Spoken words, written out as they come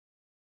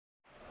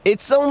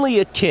It's only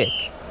a kick,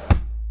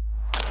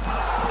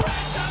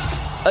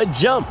 a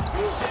jump,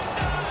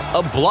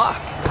 a block.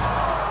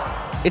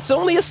 It's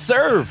only a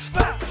serve.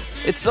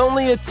 It's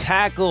only a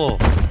tackle,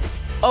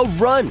 a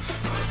run.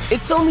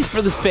 It's only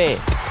for the fans.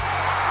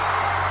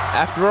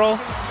 After all,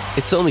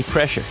 it's only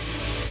pressure.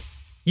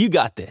 You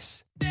got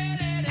this.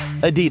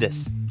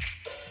 Adidas.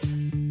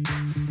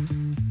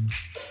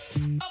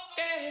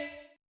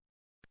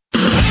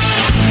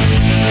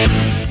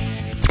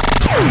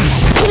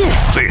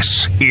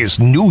 This is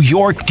New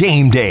York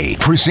Game Day,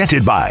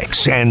 presented by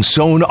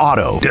Sansone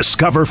Auto.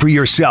 Discover for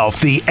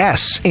yourself the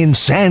S in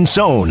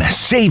Sansone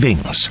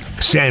savings.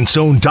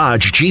 Sansone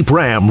Dodge Jeep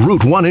Ram,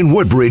 Route 1 in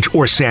Woodbridge,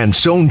 or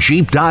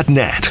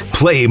SansoneJeep.net.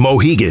 Play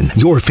Mohegan.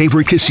 Your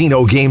favorite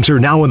casino games are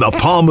now in the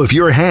palm of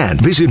your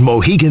hand. Visit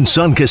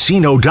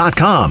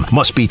MoheganSunCasino.com.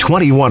 Must be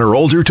 21 or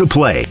older to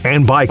play.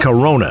 And by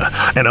Corona,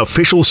 an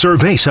official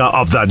cerveza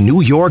of the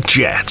New York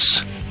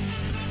Jets.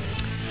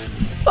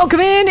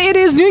 Welcome in. It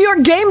is New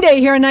York Game Day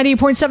here on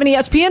 98.7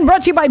 ESPN,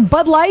 brought to you by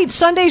Bud Light.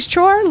 Sunday's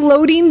chore,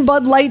 loading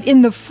Bud Light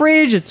in the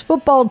fridge. It's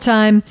football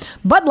time.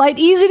 Bud Light,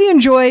 easy to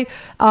enjoy,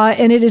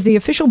 and it is the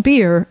official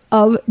beer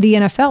of the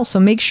NFL, so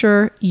make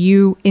sure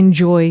you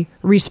enjoy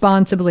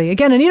responsibly.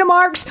 Again, Anita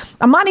Marks,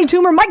 Amani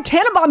Toomer, Mike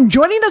Tannenbaum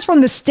joining us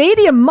from the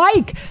stadium.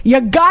 Mike,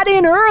 you got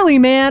in early,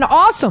 man.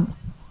 Awesome.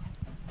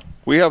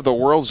 We have the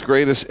world's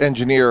greatest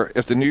engineer.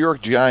 If the New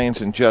York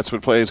Giants and Jets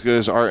would play as good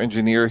as our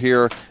engineer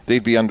here,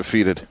 they'd be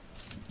undefeated.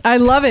 I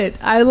love it.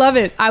 I love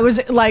it. I was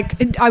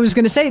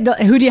going to say,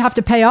 who do you have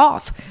to pay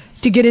off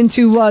to get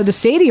into the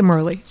stadium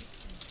early?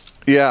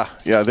 Yeah,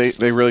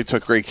 they really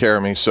took great care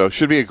of me. So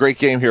should be a great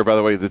game here, by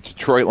the way. The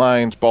Detroit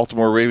Lions,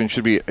 Baltimore Ravens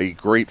should be a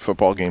great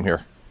football game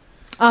here.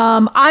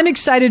 I'm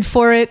excited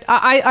for it.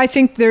 I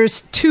think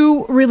there's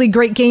two really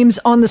great games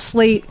on the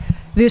slate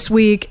this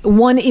week.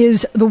 One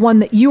is the one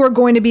that you are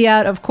going to be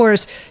at, of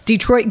course,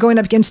 Detroit going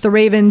up against the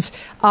Ravens,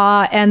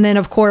 and then,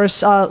 of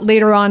course,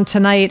 later on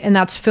tonight, and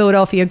that's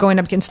Philadelphia going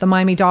up against the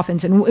Miami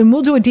Dolphins. And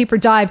we'll do a deeper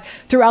dive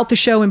throughout the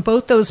show in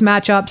both those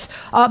matchups.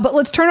 But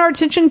let's turn our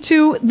attention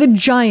to the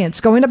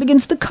Giants going up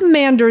against the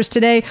Commanders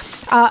today.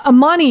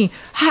 Amani,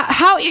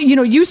 how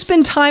you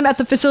spend time at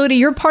the facility.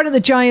 You're part of the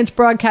Giants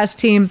broadcast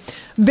team.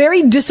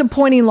 Very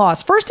disappointing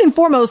loss. First and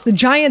foremost, the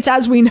Giants,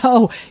 as we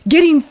know,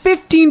 getting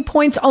 15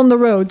 points on the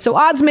road. So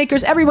odds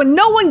makers, everyone,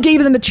 no one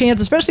gave them a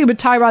chance, especially with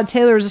Tyrod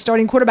Taylor as a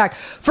starting quarterback.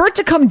 For it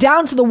to come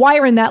down to the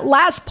wire in that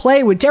last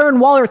play with Darren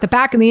Waller at the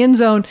back in the end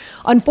zone,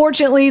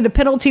 unfortunately, the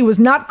penalty was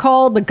not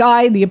called.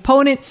 The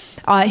opponent,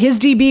 his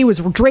DB was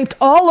draped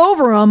all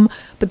over him,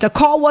 but the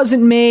call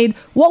wasn't made.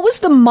 What was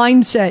the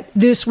mindset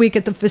this week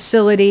at the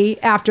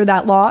facility after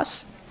that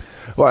loss?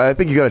 Well, I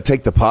think you got to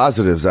take the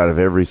positives out of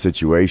every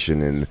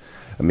situation. And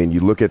I mean, you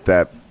look at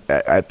that,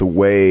 at the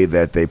way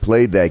that they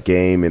played that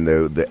game and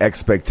the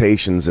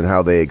expectations and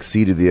how they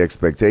exceeded the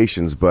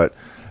expectations. But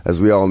as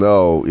we all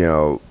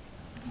know,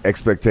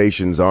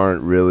 expectations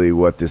aren't really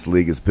what this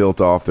league is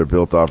built off. They're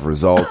built off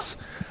results.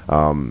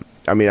 I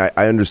mean,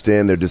 I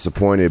understand they're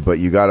disappointed, but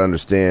you got to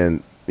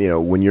understand,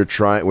 when you're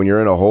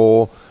in a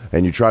hole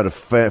and you try to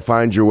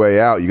find your way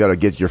out, you got to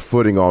get your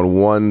footing on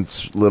one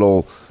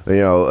little,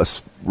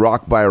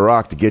 rock by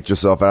rock to get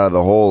yourself out of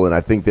the hole. And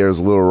I think there's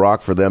a little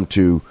rock for them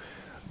to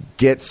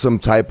get some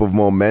type of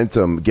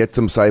momentum, get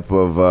some type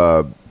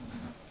of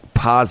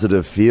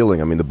positive feeling.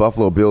 I mean, the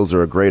Buffalo Bills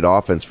are a great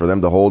offense. For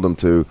them to hold them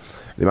to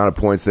the amount of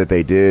points that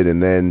they did,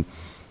 and then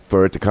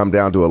for it to come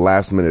down to a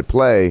last-minute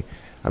play,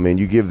 I mean,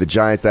 you give the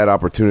Giants that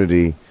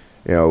opportunity,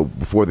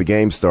 before the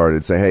game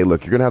started, say, hey,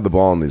 look, you're gonna have the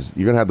ball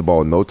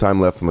with no time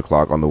left on the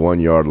clock on the 1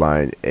 yard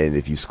line, and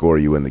if you score,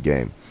 you win the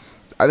game.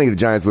 I think the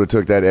Giants would have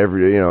took that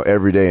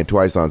every day and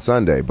twice on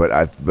Sunday,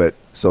 but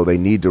so they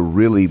need to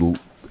really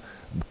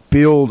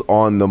build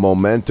on the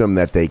momentum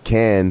that they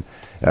can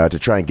to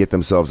try and get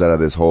themselves out of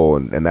this hole,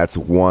 and that's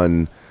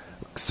one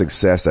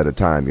success at a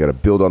time. You got to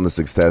build on the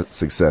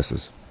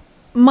successes.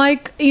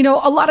 Mike, a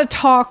lot of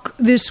talk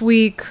this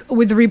week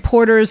with the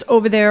reporters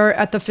over there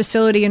at the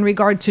facility in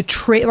regard to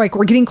trade. Like,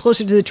 we're getting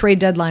closer to the trade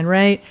deadline,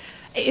 right?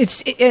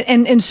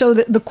 So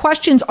the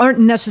questions aren't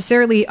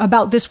necessarily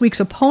about this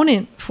week's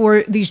opponent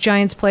for these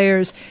Giants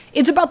players.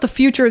 It's about the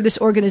future of this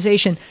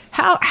organization.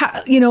 How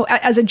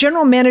as a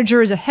general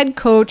manager, as a head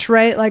coach,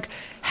 right? Like,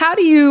 how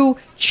do you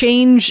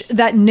change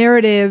that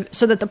narrative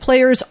so that the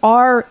players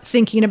are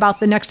thinking about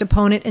the next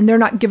opponent and they're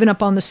not giving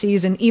up on the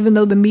season, even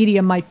though the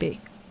media might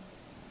be?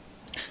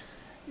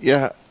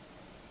 Yeah,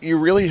 you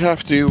really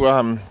have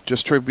to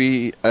just try to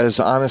be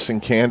as honest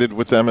and candid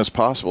with them as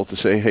possible to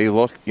say, hey,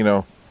 look,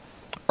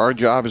 our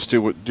job is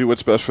to do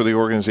what's best for the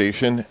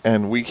organization,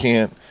 and we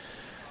can't,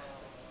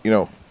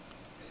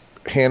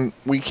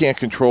 we can't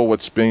control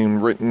what's being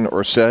written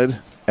or said.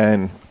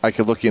 And I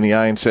could look you in the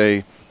eye and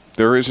say,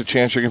 there is a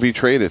chance you're going to be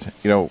traded.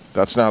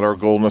 That's not our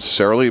goal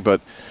necessarily,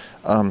 but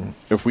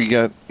if we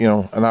get,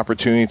 an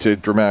opportunity to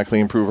dramatically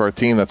improve our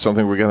team, that's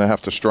something we're going to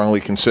have to strongly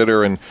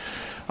consider. And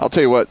I'll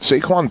tell you what,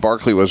 Saquon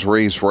Barkley was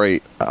raised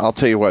right. I'll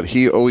tell you what,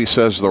 he always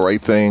says the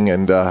right thing,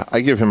 and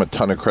I give him a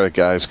ton of credit,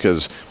 guys,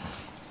 because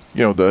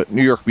the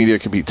New York media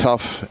can be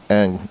tough,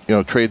 and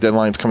trade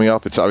deadlines coming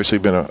up. It's obviously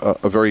been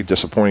a very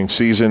disappointing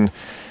season,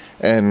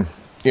 and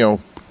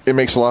it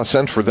makes a lot of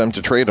sense for them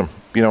to trade him.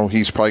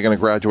 He's probably going to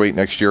graduate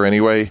next year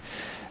anyway,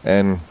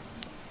 and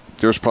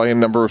there's probably a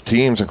number of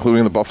teams,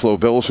 including the Buffalo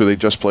Bills, who they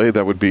just played,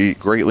 that would be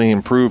greatly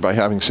improved by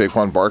having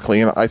Saquon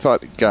Barkley. And I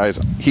thought, guys,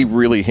 he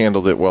really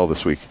handled it well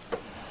this week.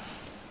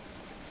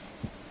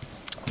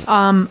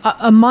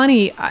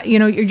 Amani,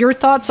 your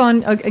thoughts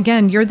on,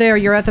 again, you're there,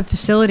 you're at the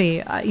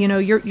facility,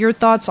 your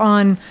thoughts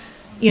on,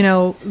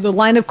 the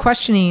line of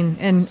questioning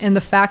and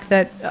the fact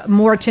that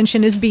more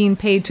attention is being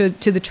paid to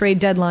the trade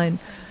deadline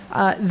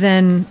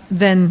than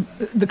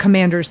the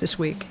Commanders this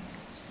week.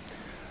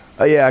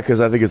 Yeah, because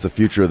I think it's the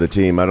future of the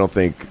team. I don't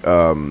think,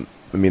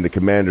 the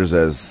Commanders,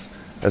 as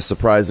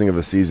surprising of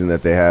a season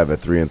that they have at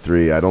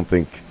 3-3, I don't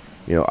think,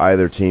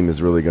 either team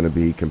is really going to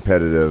be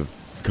competitive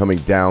coming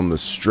down the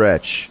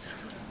stretch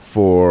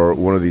for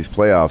one of these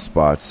playoff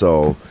spots.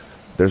 So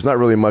there's not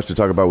really much to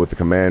talk about with the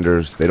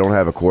Commanders. They don't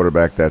have a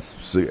quarterback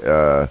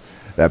that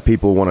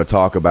people want to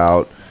talk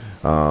about.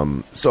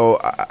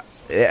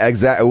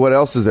 Exactly, what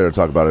else is there to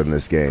talk about in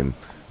this game?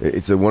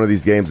 It's one of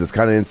these games that's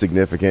kind of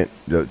insignificant.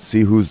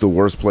 See who's the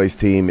worst placed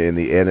team in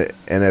the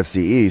NFC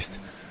East.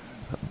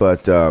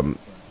 But I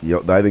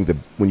think that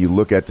when you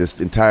look at this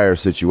entire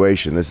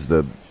situation, this is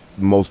the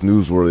most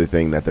newsworthy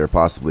thing that there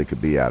possibly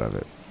could be out of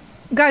it.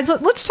 Guys,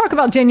 let's talk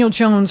about Daniel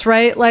Jones,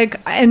 right?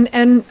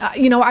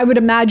 I would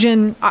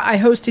imagine I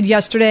hosted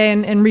yesterday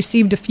and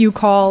received a few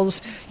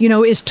calls.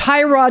 Is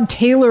Tyrod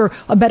Taylor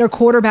a better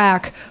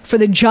quarterback for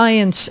the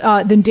Giants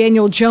than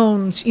Daniel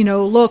Jones?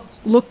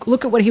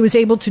 Look at what he was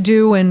able to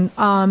do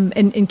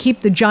and keep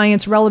the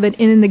Giants relevant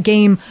in the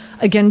game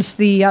against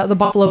the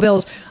Buffalo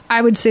Bills.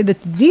 I would say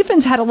that the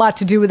defense had a lot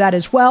to do with that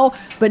as well,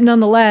 but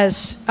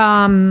nonetheless,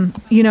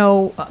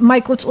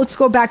 Mike, let's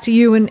go back to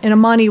you, and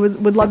Amani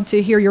would love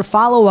to hear your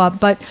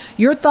follow-up, but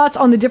your thoughts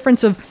on the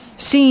difference of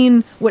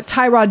seeing what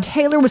Tyrod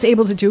Taylor was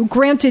able to do.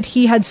 Granted,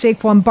 he had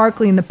Saquon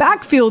Barkley in the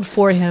backfield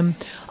for him,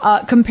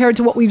 compared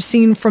to what we've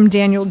seen from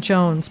Daniel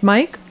Jones.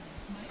 Mike?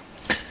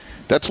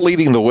 That's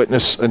leading the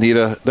witness,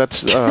 Anita.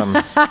 That's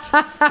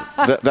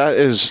that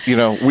is,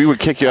 we would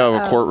kick you out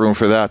of a courtroom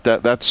for that.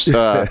 That's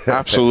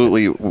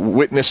absolutely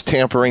witness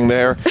tampering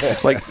there.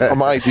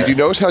 Amai, did you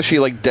notice how she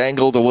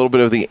dangled a little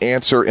bit of the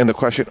answer in the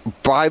question?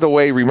 By the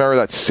way, remember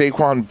that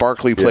Saquon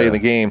Barkley play in the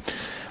game.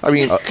 I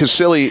mean, because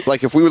silly,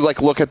 if we would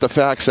look at the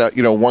facts that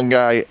one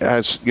guy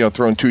has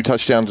thrown 2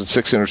 touchdowns and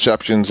 6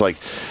 interceptions,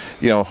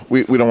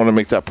 we don't want to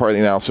make that part of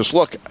the analysis.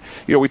 Look,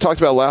 we talked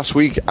about last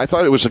week. I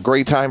thought it was a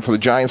great time for the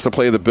Giants to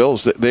play the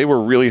Bills. They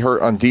were really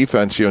hurt on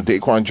defense.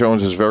 Daquan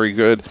Jones is very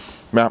good.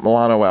 Matt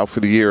Milano out for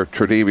the year.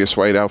 Tre'Davious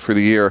White out for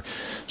the year.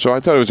 So I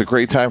thought it was a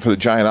great time for the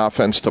Giant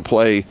offense to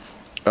play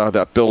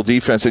that Bill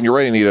defense. And you're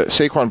right, Anita.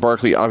 Saquon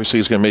Barkley obviously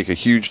is going to make a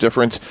huge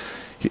difference.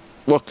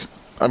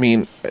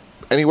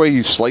 Any way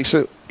you slice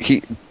it,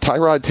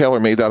 Tyrod Taylor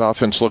made that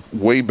offense look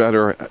way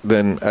better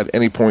than at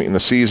any point in the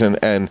season,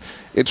 and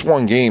it's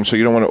one game, so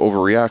you don't want to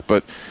overreact.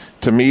 But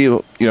to me,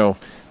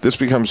 this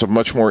becomes a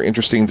much more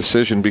interesting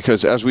decision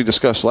because, as we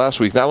discussed last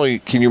week, not only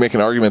can you make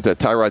an argument that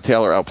Tyrod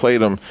Taylor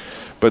outplayed him,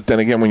 but then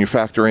again, when you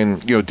factor in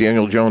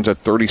Daniel Jones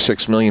at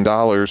 $36 million,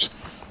 to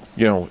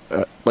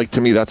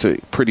me, that's a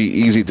pretty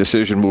easy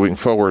decision moving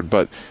forward.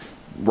 But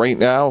right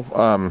now,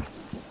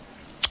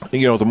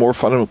 the more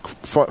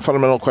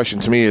fundamental question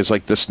to me is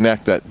this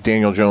neck that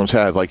Daniel Jones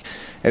had.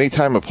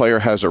 Anytime a player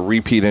has a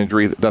repeat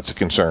injury, that's a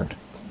concern.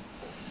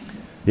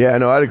 Yeah,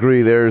 no, I'd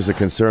agree. There's a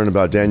concern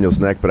about Daniel's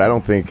neck, but I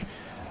don't think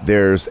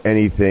there's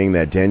anything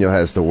that Daniel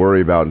has to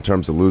worry about in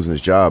terms of losing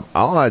his job.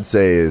 All I'd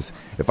say is,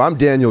 if I'm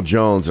Daniel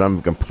Jones, and I'm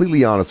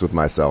completely honest with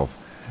myself,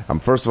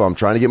 first of all, I'm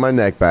trying to get my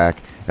neck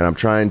back, and I'm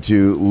trying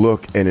to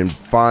look and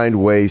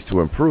find ways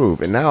to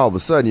improve. And now all of a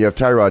sudden you have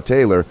Tyrod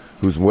Taylor,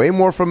 who's way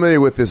more familiar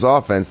with this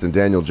offense than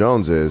Daniel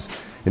Jones is,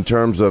 in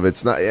terms of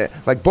it's not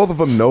both of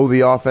them know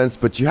the offense,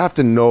 but you have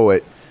to know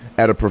it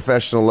at a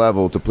professional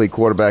level to play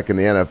quarterback in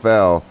the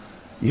NFL.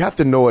 You have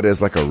to know it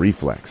as a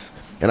reflex.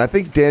 And I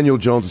think Daniel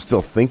Jones is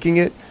still thinking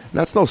it. And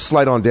that's no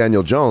slight on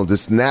Daniel Jones.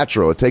 It's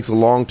natural. It takes a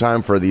long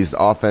time for these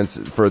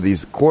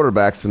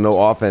quarterbacks to know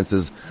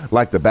offenses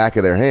like the back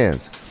of their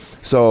hands.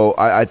 So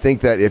I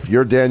think that if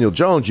you're Daniel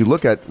Jones, you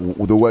look at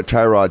what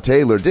Tyrod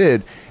Taylor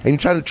did, and you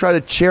try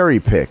to cherry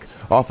pick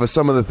off of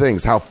some of the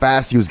things, how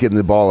fast he was getting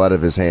the ball out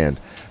of his hand,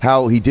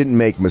 how he didn't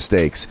make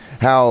mistakes,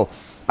 how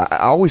I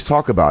always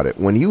talk about it.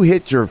 When you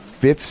hit your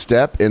 5th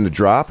step in the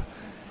drop,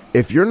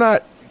 if you're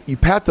not, you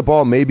pat the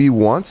ball maybe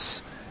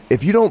once.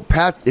 If you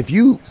pat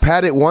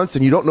it once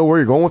and you don't know where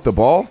you're going with the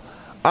ball,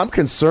 I'm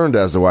concerned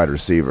as a wide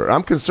receiver.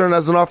 I'm concerned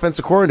as an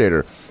offensive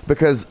coordinator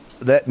because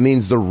that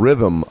means the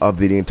rhythm of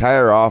the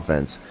entire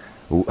offense,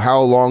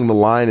 how long the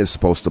line is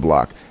supposed to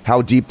block,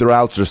 how deep the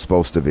routes are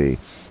supposed to be.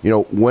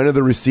 When are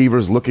the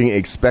receivers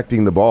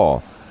expecting the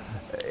ball?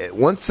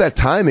 Once that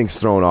timing's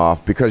thrown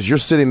off because you're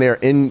sitting there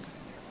in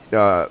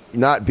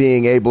not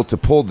being able to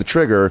pull the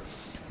trigger,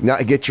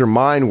 not get your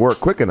mind work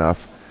quick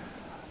enough,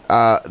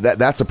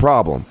 that's a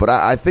problem. But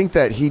I think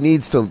that he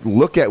needs to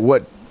look at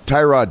what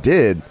Tyrod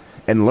did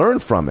and learn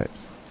from it.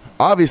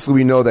 Obviously,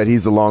 we know that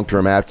he's the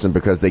long-term absent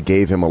because they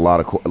gave him a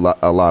lot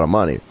of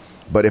money.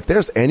 But if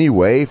there's any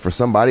way for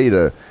somebody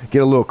to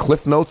get a little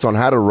cliff notes on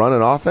how to run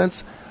an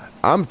offense,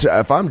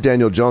 if I'm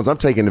Daniel Jones, I'm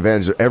taking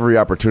advantage of every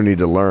opportunity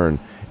to learn.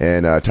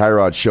 And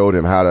Tyrod showed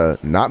him how to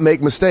not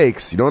make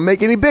mistakes. You don't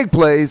make any big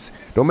plays.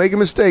 Don't make any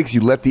mistakes.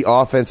 You let the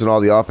offense and all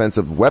the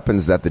offensive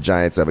weapons that the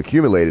Giants have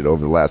accumulated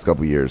over the last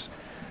couple of years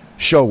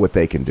show what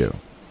they can do.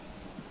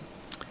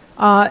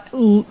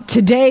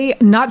 Today,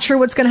 not sure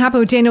what's going to happen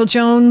with Daniel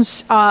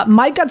Jones.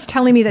 My gut's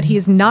telling me that he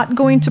is not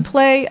going to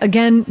play.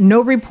 Again,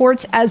 no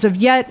reports as of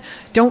yet.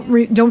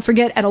 Don't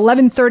forget, at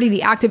 11:30,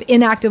 the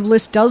active-inactive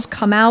list does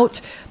come out.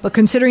 But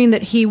considering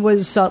that he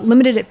was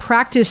limited at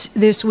practice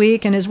this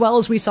week, and as well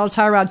as we saw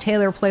Tyrod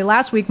Taylor play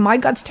last week, my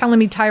gut's telling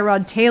me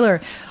Tyrod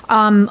Taylor.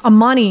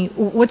 Amani,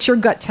 what's your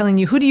gut telling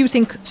you? Who do you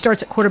think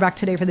starts at quarterback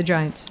today for the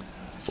Giants?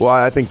 Well,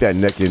 I think that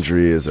neck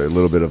injury is a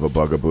little bit of a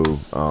bugaboo.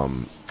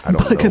 I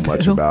don't know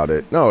much about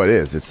it. No, it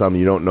is. It's something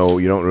you don't know.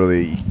 You don't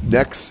really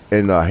necks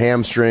and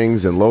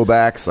hamstrings and low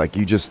backs. Like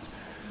you just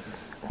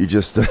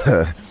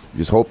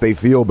hope they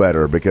feel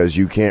better because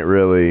you can't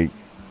really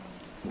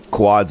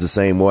quads the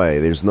same way.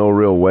 There's no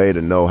real way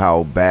to know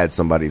how bad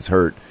somebody's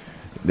hurt.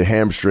 The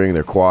hamstring,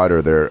 their quad,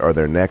 or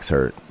their necks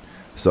hurt.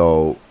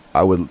 So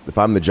I would, if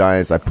I'm the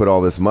Giants, I put all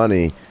this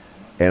money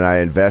and I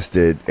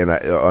invested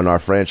on our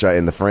franchise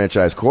in the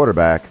franchise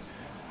quarterback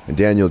and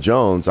Daniel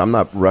Jones. I'm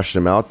not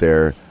rushing him out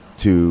there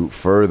to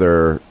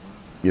further,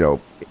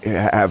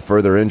 have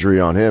further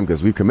injury on him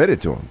because we've committed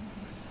to him.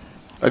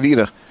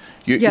 Anita,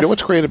 you know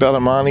what's great about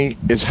Amani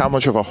is how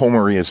much of a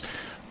homer he is.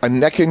 A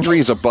neck injury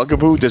is a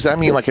bugaboo. Does that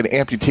mean like an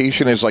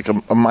amputation is like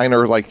a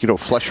minor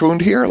flesh wound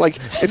here? Like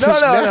it's no.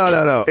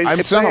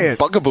 It's not a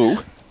bugaboo.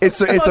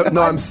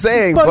 I'm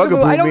saying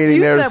bugaboo. I don't meaning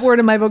use there's that word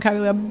in my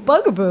vocabulary.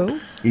 Bugaboo.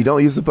 You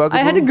don't use the bugaboo.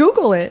 I had to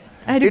Google it.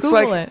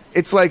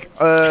 It's like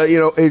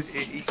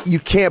you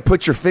can't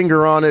put your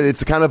finger on it.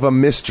 It's kind of a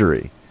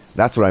mystery.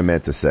 That's what I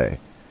meant to say.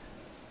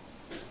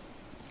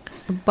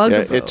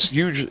 Bugaboo. Yeah,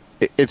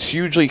 it's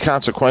hugely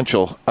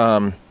consequential.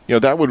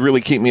 That would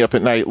really keep me up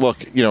at night.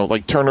 Look,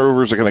 like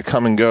turnovers are going to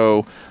come and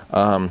go.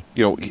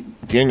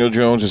 Daniel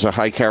Jones is a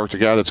high character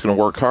guy that's going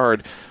to work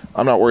hard.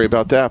 I'm not worried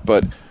about that.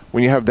 But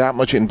when you have that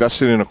much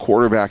invested in a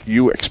quarterback,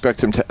 you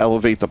expect him to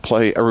elevate the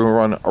play,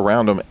 everyone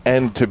around him,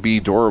 and to be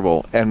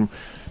durable. And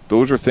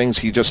those are things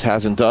he just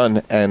hasn't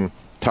done. And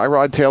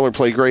Tyrod Taylor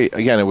played great.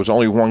 Again, it was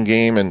only one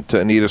game, and to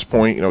Anita's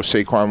point,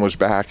 Saquon was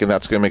back, and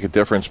that's going to make a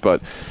difference. But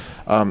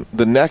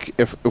the neck,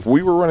 if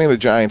we were running the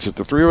Giants, if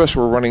the three of us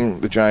were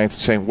running the Giants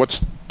and saying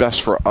what's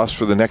best for us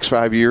for the next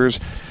 5 years,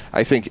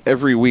 I think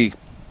every week,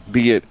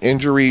 be it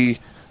injury,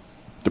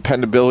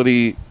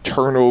 dependability,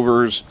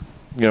 turnovers,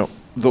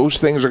 those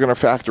things are going to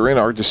factor in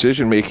our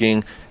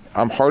decision-making.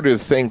 I'm harder to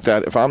think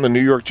that if I'm the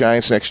New York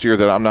Giants next year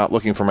that I'm not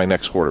looking for my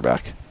next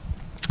quarterback.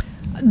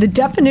 The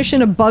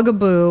definition of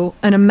bugaboo,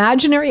 an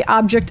imaginary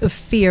object of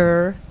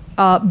fear,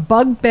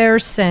 bugbear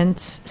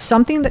sense,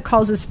 something that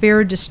causes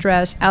fear or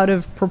distress out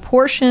of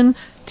proportion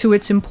to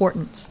its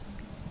importance.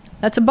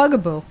 That's a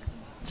bugaboo.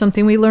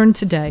 Something we learned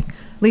today,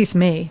 at least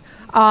me.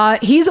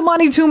 He's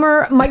Amani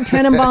Toomer, Mike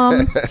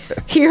Tannenbaum,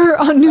 here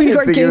on New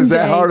York Game Day. It was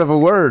that hard of a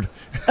word.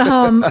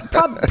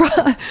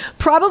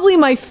 Probably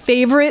my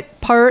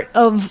favorite part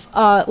of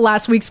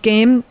last week's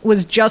game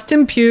was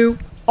Justin Pugh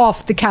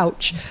off the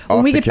couch.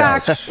 When we get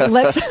back,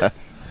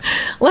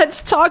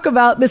 let's talk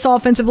about this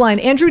offensive line.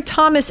 Andrew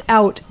Thomas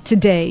out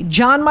today.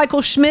 John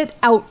Michael Schmidt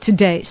out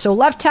today. So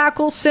left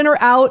tackle, center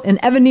out, and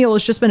Evan Neal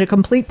has just been a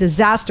complete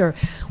disaster.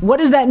 What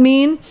does that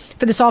mean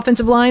for this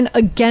offensive line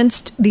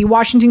against the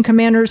Washington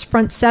Commanders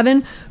front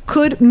seven?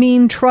 Could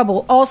mean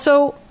trouble.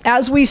 Also,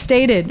 as we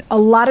stated, a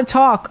lot of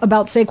talk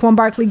about Saquon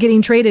Barkley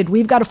getting traded.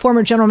 We've got a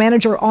former general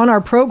manager on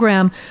our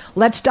program.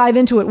 Let's dive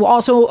into it. We'll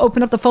also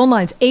open up the phone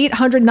lines.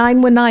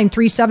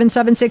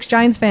 800-919-3776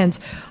 Giants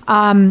fans.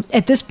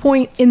 At this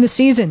point in the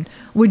season,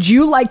 would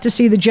you like to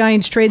see the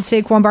Giants trade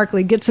Saquon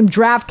Barkley, get some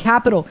draft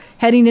capital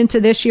heading into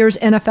this year's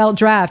NFL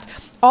draft?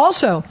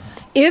 Also,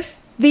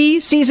 if the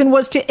season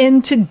was to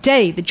end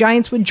today, the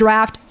Giants would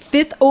draft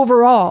 5th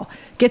overall.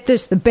 Get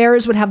this, the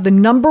Bears would have the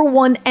number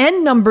 1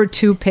 and number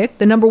 2 pick,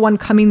 the number 1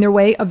 coming their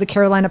way of the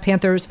Carolina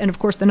Panthers, and of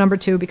course the number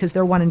 2 because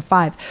they're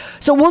 1-5.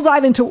 So we'll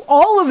dive into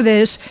all of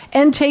this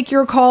and take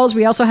your calls.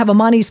 We also have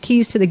Amani's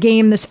keys to the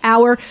game this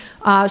hour.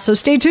 So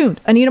stay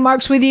tuned. Anita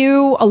Marks with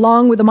you,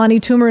 along with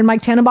Amani Toomer and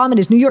Mike Tannenbaum. It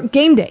is New York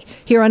Game Day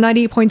here on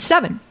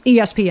 98.7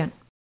 ESPN.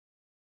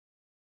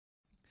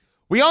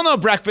 We all know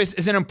breakfast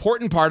is an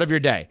important part of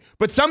your day,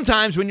 but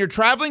sometimes when you're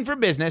traveling for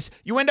business,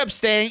 you end up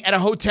staying at a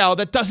hotel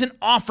that doesn't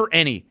offer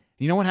any.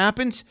 You know what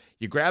happens?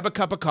 You grab a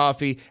cup of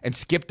coffee and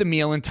skip the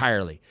meal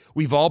entirely.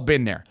 We've all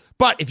been there.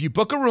 But if you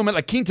book a room at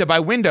La Quinta by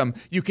Wyndham,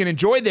 you can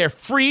enjoy their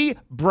free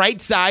Bright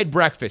Side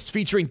breakfast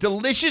featuring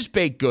delicious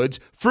baked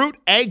goods, fruit,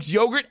 eggs,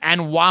 yogurt,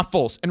 and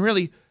waffles. And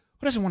really,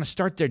 who doesn't want to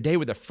start their day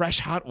with a fresh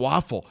hot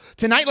waffle?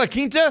 Tonight, La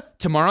Quinta,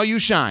 tomorrow you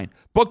shine.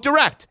 Book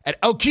direct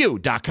at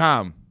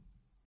lq.com.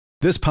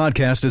 This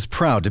podcast is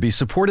proud to be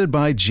supported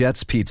by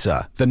Jets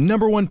Pizza, the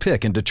 #1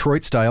 pick in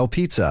Detroit-style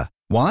pizza.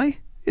 Why?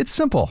 It's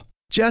simple.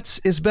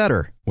 Jets is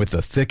better. With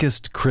the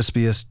thickest,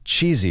 crispiest,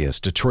 cheesiest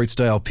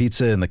Detroit-style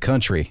pizza in the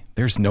country,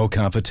 there's no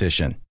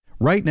competition.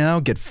 Right now,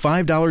 get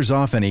 $5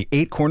 off any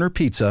 8-corner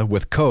pizza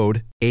with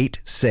code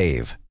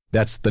 8SAVE.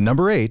 That's the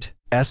number 8,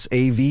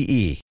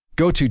 S-A-V-E.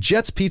 Go to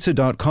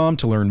jetspizza.com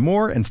to learn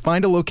more and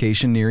find a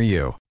location near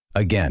you.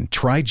 Again,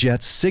 try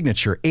Jet's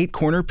signature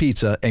 8-corner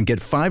pizza and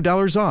get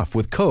 $5 off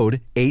with code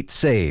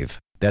 8SAVE.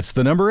 That's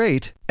the number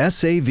 8,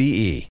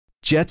 S-A-V-E.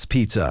 Jet's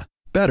Pizza.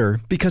 Better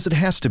because it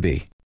has to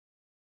be.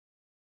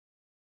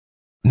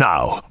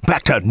 Now,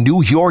 back to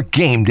New York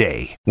Game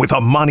Day with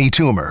Amani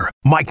Toomer,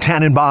 Mike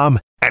Tannenbaum,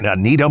 and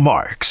Anita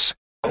Marks.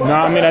 No,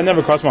 I mean, that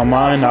never crossed my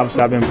mind.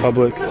 Obviously, I've been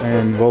public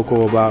and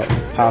vocal about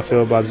how I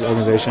feel about this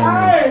organization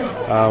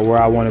and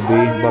where I want to be.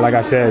 But like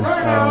I said,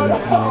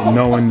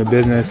 knowing the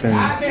business and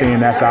seeing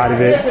that side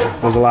of it,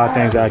 there's a lot of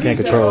things that I can't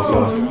control.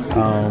 So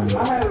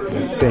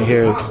sitting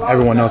here,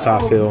 everyone knows how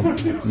I feel.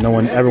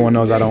 Everyone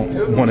knows I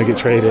don't want to get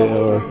traded.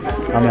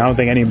 I don't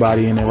think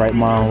anybody in their right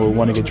mind would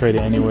want to get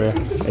traded anywhere.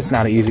 It's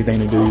not an easy thing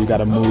to do. You got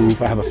to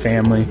move. I have a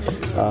family.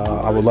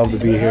 I would love to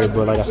be here,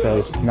 but like I said,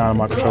 it's not in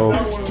my control.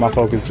 My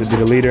focus is to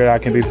be the leader I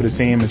can be for the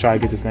team and try to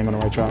get this thing on the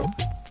right track.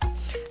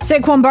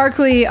 Saquon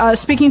Barkley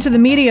speaking to the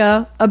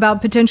media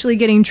about potentially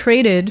getting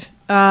traded.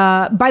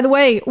 By the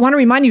way, want to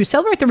remind you,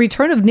 celebrate the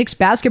return of Knicks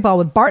basketball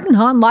with Barton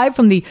Hahn live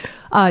from the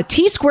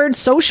T-Squared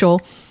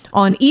Social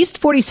on East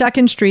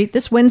 42nd Street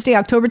this Wednesday,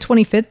 October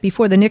 25th,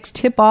 before the Knicks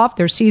tip off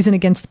their season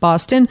against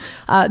Boston.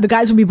 The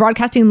guys will be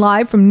broadcasting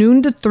live from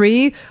noon to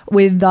 3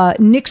 with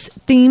Knicks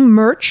theme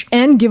merch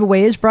and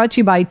giveaways brought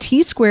to you by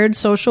T-Squared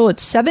Social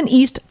at 7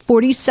 East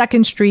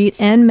 42nd Street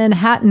and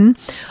Manhattan.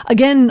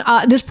 Again,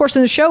 this portion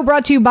of the show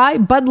brought to you by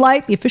Bud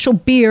Light, the official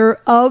beer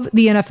of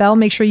the NFL.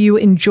 Make sure you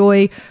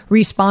enjoy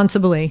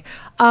responsibly.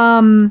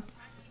 So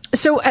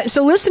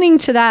listening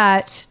to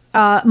that,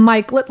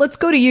 Mike, let's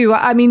go to you.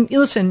 I mean,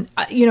 listen,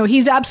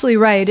 he's absolutely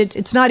right.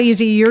 It's not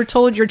easy. You're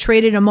told you're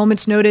traded at a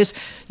moment's notice.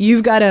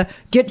 You've got to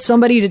get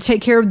somebody to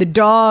take care of the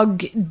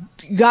dog.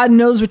 God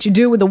knows what you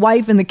do with the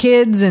wife and the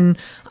kids, and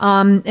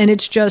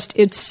it's just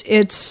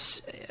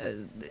it's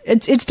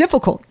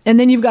difficult. And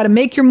then you've got to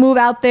make your move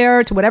out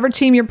there to whatever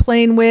team you're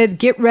playing with,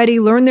 get ready,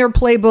 learn their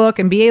playbook,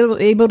 and be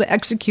able to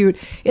execute.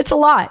 It's a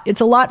lot. It's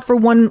a lot for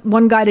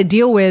one guy to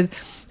deal with.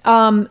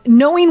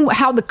 Knowing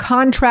how the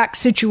contract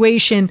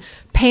situation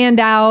panned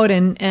out,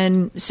 and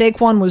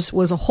Saquon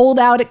was a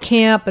holdout at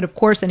camp, but of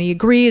course then he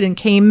agreed and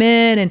came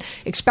in and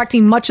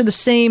expecting much of the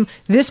same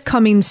this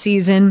coming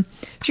season.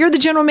 If you're the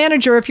general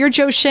manager, if you're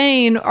Joe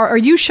Shane, are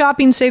you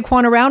shopping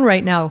Saquon around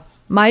right now,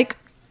 Mike?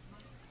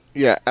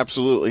 Yeah,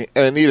 absolutely.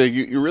 And Anita,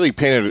 you really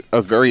painted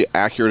a very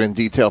accurate and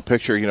detailed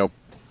picture.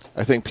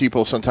 I think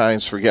people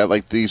sometimes forget,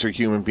 like, these are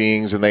human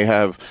beings and they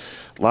have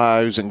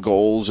lives and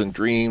goals and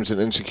dreams and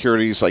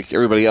insecurities like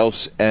everybody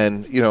else.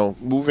 And,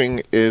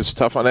 moving is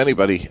tough on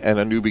anybody. And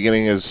a new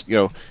beginning is,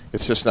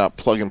 it's just not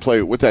plug and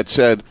play. With that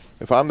said,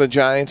 if I'm the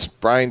Giants,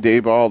 Brian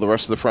Daboll, the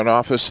rest of the front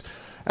office,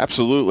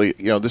 absolutely.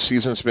 This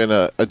season's been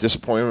a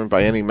disappointment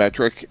by any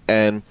metric.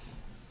 And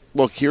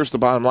look, here's the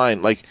bottom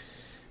line. Like,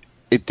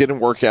 it didn't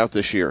work out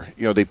this year.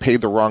 They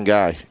paid the wrong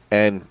guy.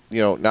 And,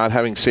 not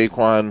having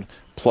Saquon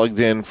plugged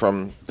in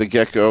from the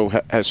get-go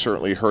has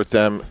certainly hurt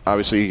them.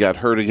 Obviously, he got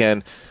hurt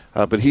again.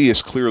 But he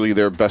is clearly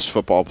their best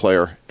football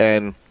player,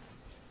 and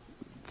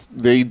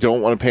they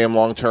don't want to pay him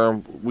long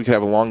term. We could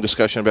have a long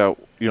discussion about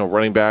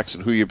running backs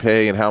and who you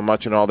pay and how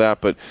much and all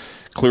that, but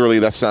clearly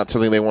that's not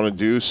something they want to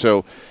do.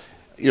 So,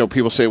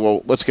 people say,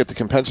 well, let's get the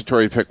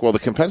compensatory pick. Well, the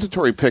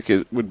compensatory pick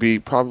would be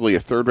probably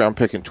a third-round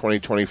pick in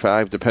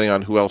 2025, depending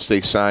on who else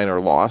they sign or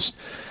lost,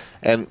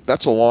 and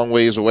that's a long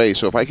ways away.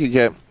 So if I could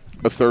get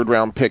a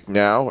third-round pick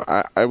now,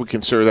 I would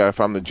consider that if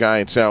I'm the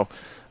Giants. Now,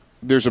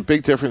 there's a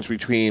big difference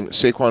between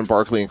Saquon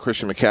Barkley and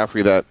Christian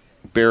McCaffrey that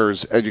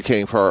bears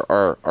educating for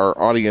our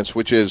audience,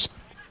 which is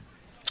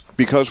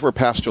because we're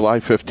past July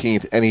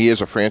 15th and he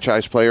is a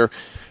franchise player,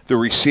 the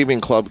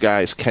receiving club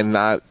guys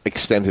cannot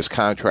extend his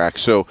contract.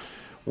 So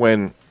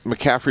when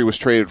McCaffrey was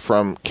traded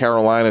from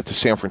Carolina to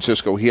San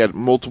Francisco, he had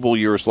multiple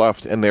years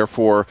left, and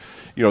therefore,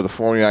 the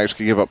 49ers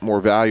could give up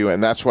more value.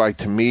 And that's why,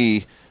 to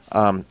me,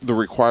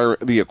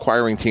 the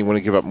acquiring team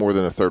wouldn't give up more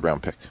than a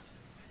third-round pick.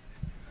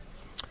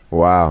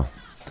 Wow.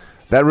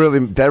 That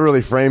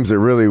really frames it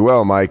really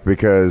well, Mike,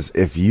 because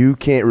if you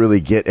can't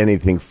really get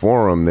anything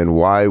for him, then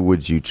why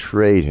would you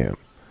trade him?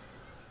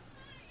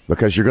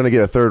 Because you're going to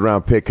get a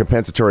third-round pick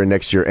compensatory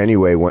next year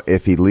anyway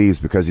if he leaves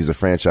because he's a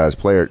franchise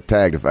player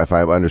tagged, if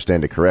I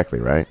understand it correctly,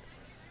 right?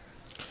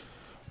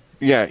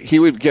 Yeah, he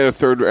would get a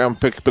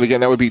third-round pick, but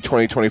again, that would be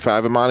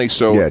 2025, Amani.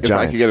 So if Giants.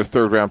 I could get a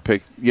third-round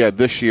pick,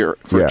 this year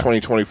for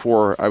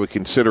 2024, I would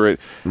consider it.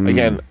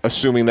 Again,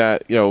 assuming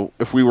that,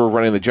 if we were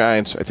running the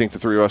Giants, I think the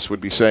three of us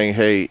would be saying,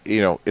 hey,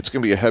 it's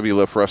going to be a heavy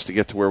lift for us to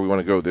get to where we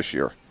want to go this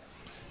year.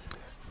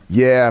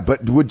 Yeah,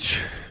 but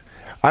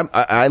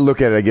I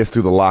look at it, I guess,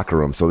 through the locker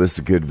room, so this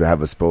is good to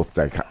have us both,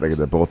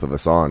 both of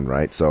us on,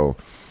 right? So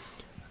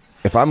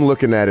if I'm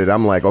looking at it,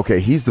 I'm like, okay,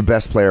 he's the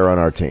best player on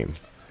our team.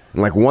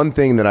 And like one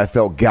thing that I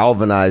felt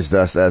galvanized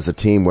us as a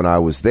team when I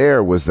was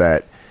there was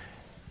that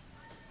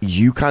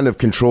you kind of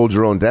controlled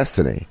your own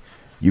destiny.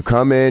 You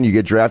come in, you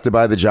get drafted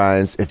by the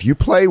Giants. If you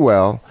play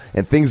well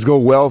and things go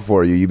well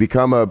for you, you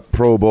become a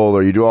Pro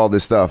Bowler, you do all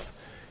this stuff,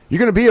 you're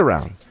going to be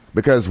around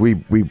because we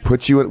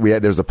put you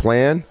in, there's a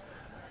plan,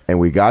 and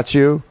we got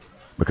you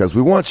because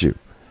we want you.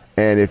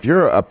 And if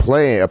you're a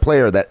player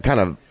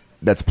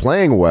that's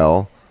playing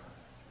well,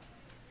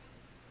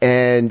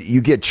 and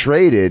you get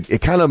traded,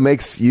 it kind of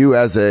makes you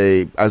as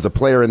a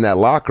player in that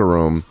locker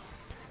room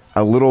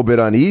a little bit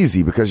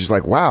uneasy because you're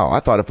like, wow, I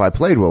thought if I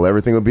played well,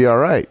 everything would be all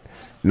right.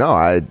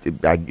 No,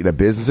 the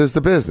business is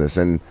the business,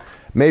 and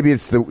maybe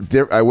it's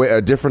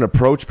a different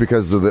approach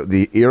because of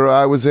the era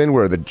I was in,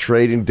 where the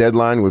trading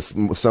deadline was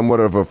somewhat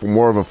of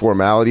more of a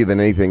formality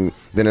than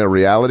a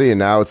reality, and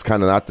now it's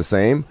kind of not the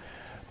same.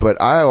 But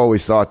I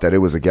always thought that it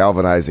was a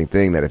galvanizing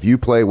thing that if you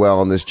play well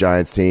on this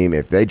Giants team,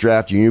 if they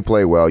draft you and you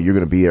play well, you're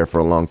going to be here for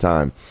a long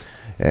time,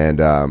 and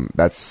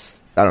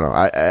that's I don't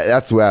know.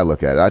 That's the way I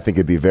look at it. I think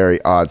it'd be a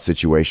very odd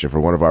situation for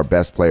one of our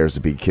best players to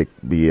be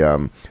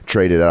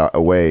traded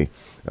away.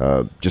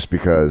 Just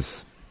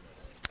because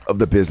of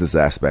the business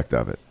aspect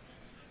of it.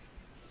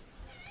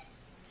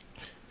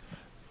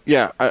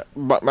 Yeah,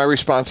 my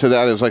response to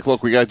that is like,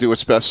 look, we got to do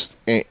what's best,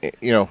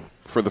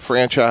 for the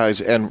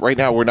franchise. And right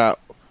now, we're not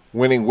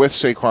winning with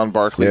Saquon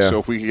Barkley. Yeah. So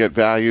if we can get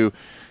value,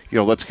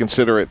 let's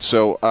consider it.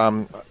 So,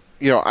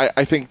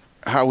 I think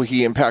how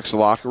he impacts the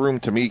locker room,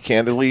 to me,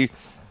 candidly,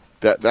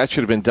 that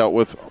should have been dealt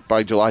with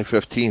by July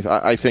 15th.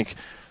 I think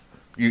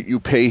you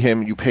pay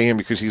him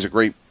because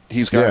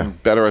he's gotten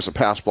better as a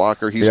pass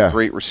blocker. He's a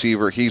great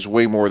receiver. He's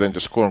way more than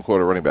just quote-unquote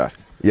a running back.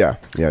 Yeah.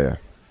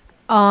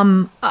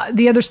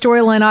 The other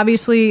storyline,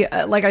 obviously,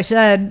 like I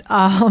said,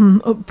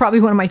 probably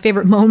one of my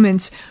favorite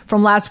moments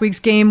from last week's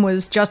game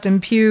was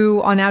Justin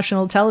Pugh on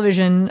national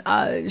television,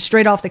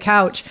 straight off the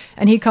couch,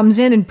 and he comes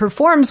in and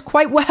performs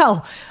quite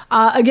well.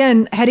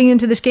 Again, heading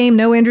into this game,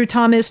 no Andrew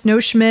Thomas, no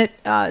Schmidt,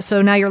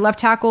 so now your left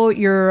tackle,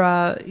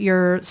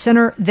 your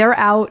center, they're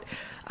out.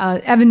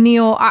 Evan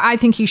Neal, I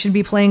think he should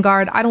be playing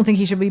guard. I don't think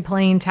he should be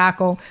playing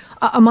tackle.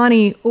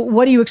 Amani,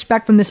 what do you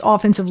expect from this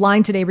offensive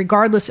line today,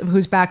 regardless of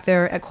who's back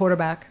there at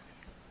quarterback?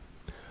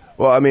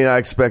 Well, I mean, I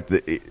expect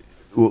that.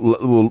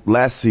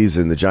 Last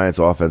season, the Giants'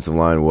 offensive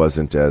line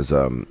wasn't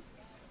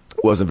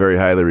very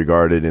highly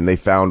regarded, and they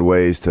found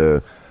ways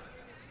to,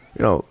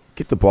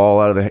 get the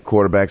ball out of the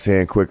quarterback's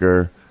hand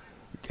quicker,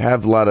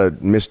 have a lot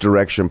of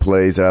misdirection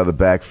plays out of the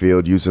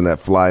backfield using that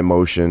fly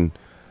motion.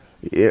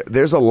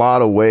 There's a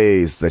lot of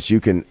ways that you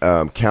can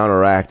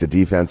counteract a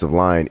defensive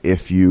line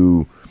if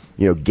you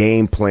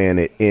game plan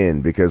it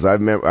in. Because I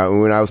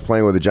remember when I was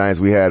playing with the Giants,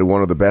 we had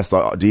one of the best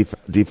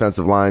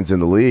defensive lines in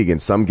the league. In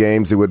some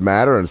games it would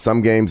matter, and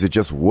some games it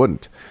just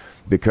wouldn't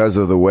because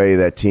of the way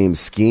that team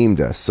schemed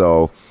us.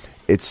 So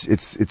it's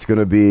going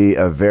to be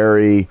a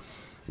very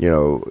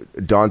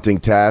daunting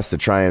task to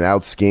try and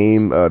out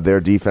scheme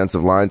their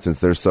defensive line since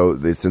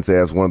they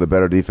have one of the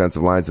better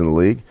defensive lines in the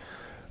league.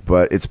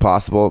 But it's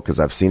possible because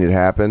I've seen it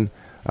happen.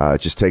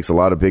 It just takes a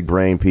lot of big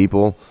brain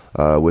people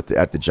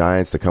at the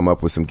Giants to come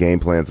up with some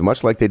game plans,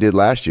 much like they did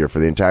last year for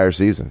the entire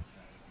season.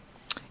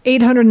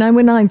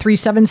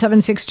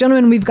 800-919-3776.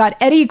 Gentlemen, we've got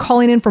Eddie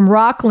calling in from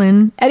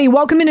Rockland. Eddie,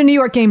 welcome into New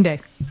York Game Day.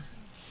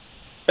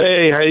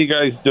 Hey, how you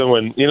guys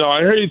doing?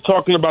 I heard you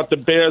talking about the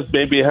Bears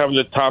maybe having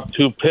the top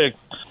 2 picks.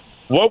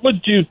 What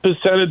would you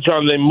percentage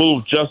on they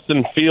move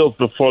Justin Fields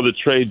before the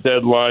trade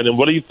deadline, and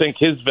what do you think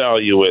his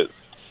value is?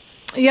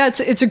 Yeah,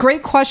 it's a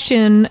great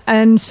question.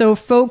 And so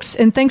folks,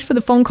 and thanks for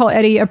the phone call,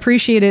 Eddie,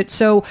 appreciate it.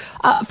 So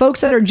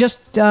folks that are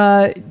just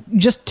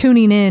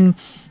tuning in,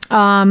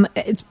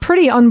 it's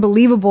pretty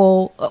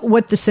unbelievable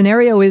what the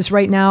scenario is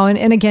right now.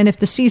 And again, if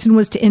the season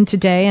was to end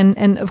today,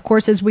 and of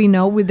course, as we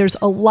know, there's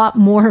a lot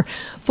more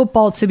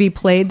football to be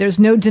played. There's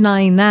no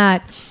denying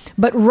that.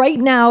 But right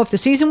now, if the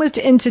season was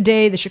to end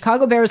today, the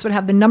Chicago Bears would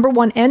have the number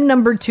 1 and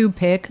number 2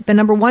 pick, the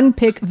number 1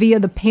 pick via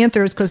the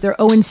Panthers because they're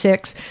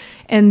 0-6.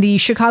 And the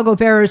Chicago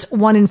Bears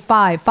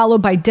 1-5,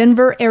 followed by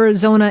Denver,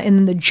 Arizona, and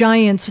then the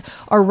Giants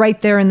are right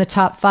there in the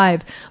top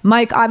 5.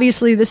 Mike,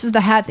 obviously, this is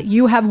the hat that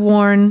you have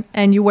worn,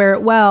 and you wear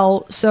it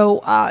well.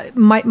 So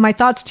my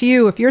thoughts to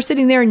you, if you're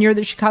sitting there and you're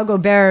the Chicago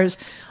Bears,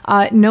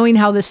 knowing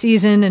how the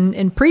season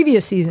and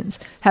previous seasons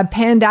have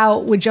panned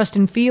out with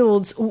Justin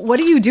Fields, what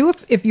do you do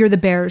if you're the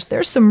Bears?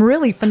 There's some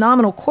really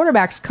phenomenal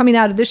quarterbacks coming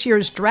out of this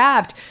year's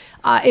draft.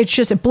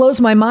 It blows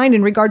my mind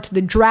in regard to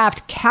the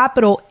draft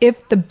capital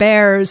if the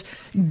Bears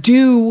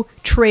do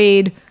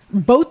trade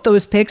both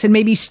those picks and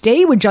maybe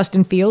stay with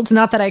Justin Fields.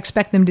 Not that I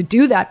expect them to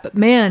do that, but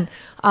man,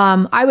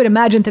 I would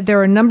imagine that there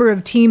are a number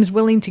of teams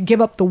willing to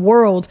give up the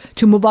world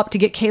to move up to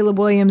get Caleb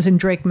Williams and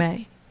Drake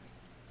May.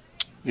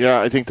 Yeah,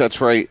 I think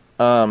that's right.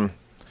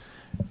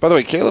 By the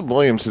way, Caleb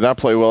Williams did not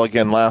play well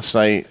again last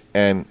night,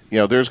 and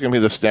there's going to be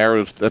this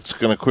narrative that's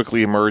going to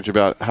quickly emerge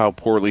about how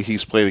poorly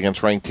he's played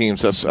against ranked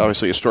teams. That's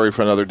obviously a story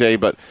for another day.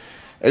 But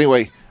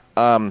anyway,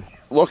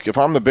 look, if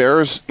I'm the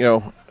Bears,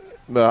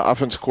 the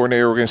offensive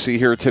coordinator we're going to see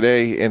here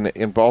today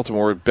in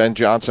Baltimore, Ben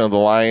Johnson of the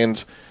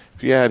Lions.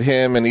 If you had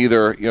him and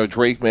either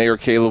Drake May or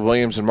Caleb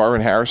Williams and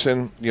Marvin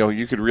Harrison,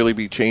 you could really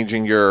be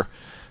changing your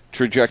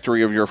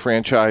trajectory of your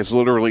franchise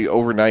literally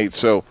overnight.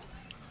 So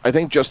I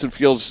think Justin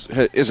Fields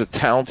is a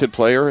talented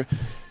player.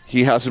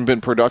 He hasn't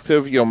been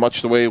productive,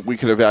 much the way we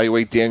could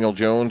evaluate Daniel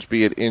Jones,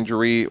 be it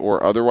injury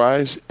or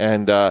otherwise.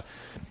 And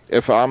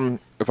if I'm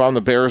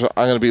the Bears, I'm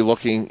going to be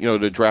looking,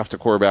 to draft a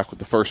quarterback with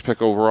the first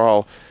pick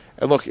overall.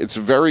 And look, it's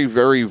very,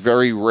 very,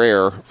 very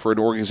rare for an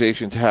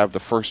organization to have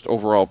the first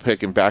overall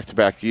pick in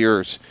back-to-back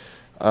years.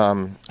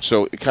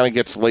 So it kind of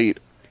gets late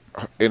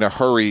in a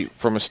hurry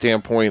from a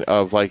standpoint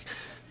of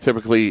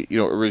typically,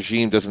 a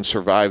regime doesn't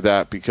survive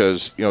that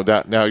because,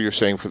 that now you're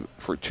saying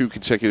for 2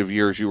 consecutive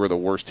years you were the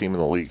worst team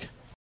in the league.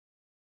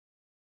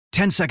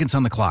 10 seconds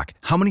on the clock.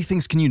 How many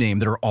things can you name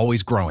that are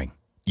always growing?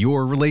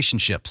 Your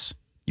relationships,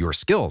 your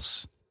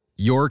skills,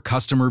 your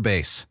customer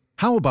base.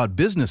 How about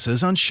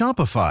businesses on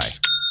Shopify?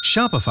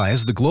 Shopify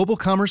is the global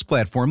commerce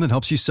platform that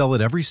helps you sell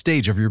at every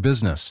stage of your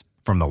business.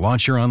 From the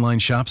launch your online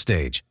shop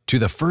stage to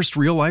the first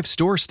real-life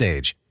store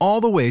stage, all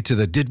the way to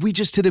the did we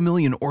just hit 1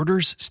 million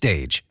orders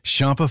stage,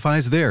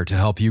 Shopify's there to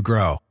help you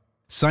grow.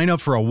 Sign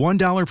up for a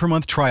 $1 per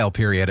month trial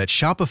period at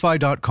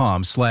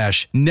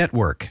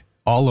shopify.com/network,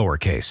 all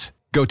lowercase.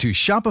 Go to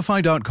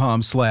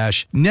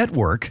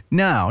shopify.com/network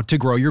now to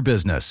grow your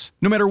business,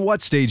 no matter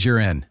what stage you're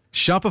in.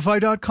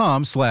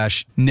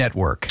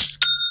 Shopify.com/network.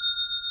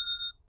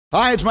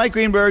 Hi, it's Mike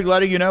Greenberg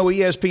letting you know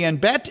ESPN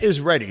Bet is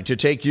ready to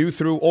take you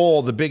through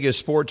all the biggest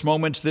sports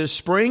moments this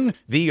spring.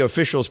 The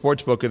official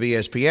sportsbook of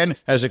ESPN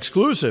has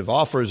exclusive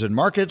offers and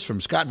markets from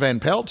Scott Van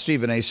Pelt,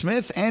 Stephen A.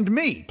 Smith, and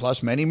me,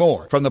 plus many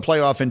more. From the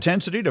playoff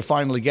intensity to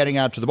finally getting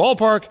out to the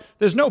ballpark,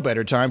 there's no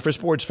better time for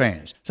sports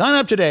fans. Sign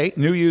up today.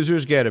 New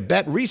users get a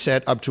bet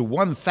reset up to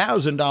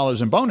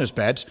 $1,000 in bonus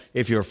bets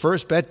if your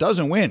first bet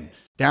doesn't win.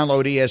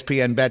 Download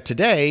ESPN Bet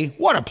today.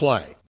 What a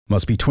play.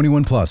 Must be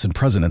 21 plus and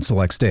present in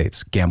select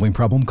states. Gambling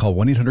problem? Call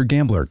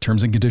 1-800-GAMBLER.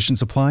 Terms and conditions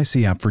apply.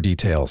 See app for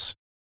details.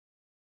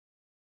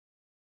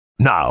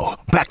 Now,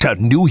 back to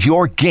New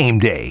York Game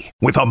Day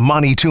with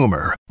Amani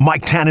Toomer,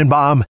 Mike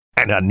Tannenbaum,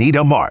 and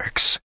Anita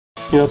Marks.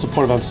 It's a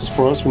point of emphasis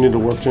for us. We need to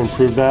work to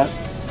improve that.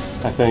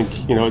 I think,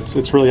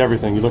 it's really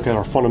everything. You look at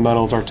our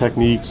fundamentals, our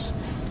techniques,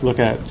 look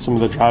at some of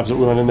the drives that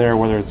we went in there,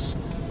 whether it's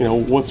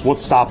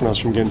what's stopping us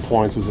from getting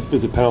points?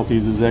 Is it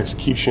penalties? Is it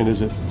execution?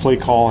 Is it play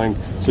calling?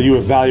 So you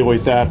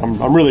evaluate that.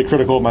 I'm really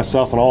critical of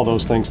myself on all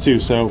those things too.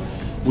 So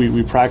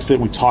we practice it,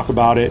 we talk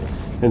about it,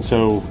 and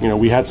so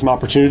we had some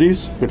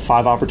opportunities. We had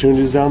 5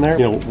 opportunities down there.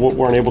 We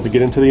weren't able to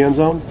get into the end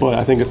zone, but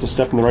I think it's a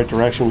step in the right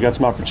direction. We got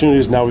some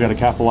opportunities. Now we got to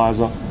capitalize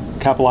on them.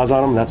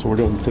 And that's what we're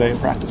doing today in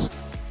practice.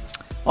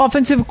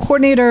 Offensive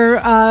coordinator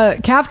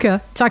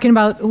Kafka talking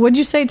about, what did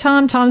you say,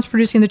 Tom? Tom's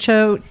producing the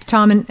show,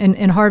 Tom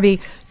and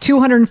Harvey,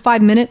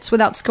 205 minutes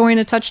without scoring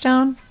a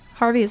touchdown.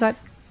 Harvey, is that?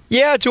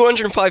 Yeah,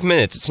 205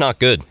 minutes. It's not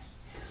good.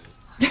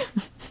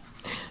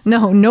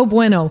 No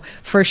bueno,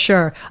 for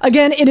sure.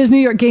 Again, it is New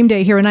York Game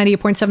Day here at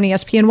 98.7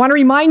 ESPN. Want to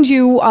remind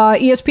you,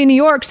 ESPN New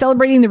York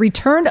celebrating the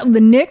return of the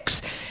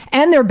Knicks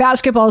and their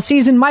basketball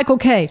season. Michael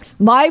Kay,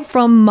 live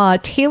from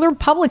Taylor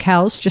Public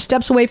House, just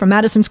steps away from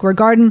Madison Square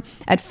Garden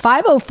at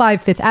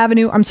 505 8th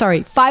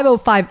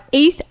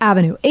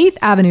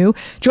Avenue.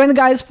 Join the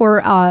guys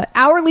for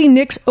hourly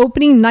Knicks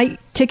opening night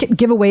ticket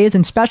giveaways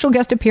and special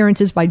guest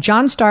appearances by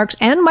John Starks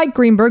and Mike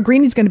Greenberg.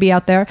 Greeny's going to be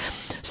out there.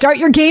 Start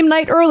your game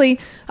night early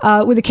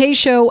with a K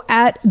show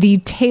at the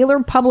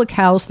Taylor Public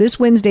House this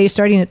Wednesday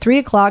starting at 3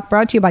 o'clock,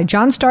 brought to you by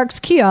John Starks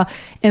Kia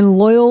and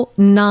Loyal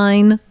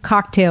 9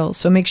 Cocktails.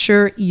 So make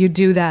sure you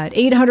do that.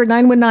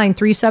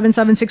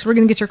 800-919-3776. We're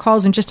going to get your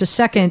calls in just a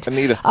second.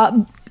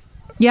 Anita.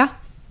 Yeah,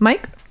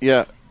 Mike?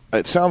 Yeah,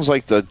 it sounds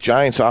like the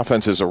Giants'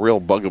 offense is a real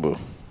bugaboo.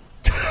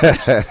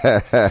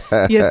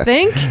 You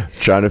think?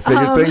 Trying to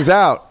figure things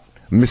out.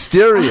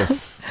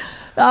 Mysterious.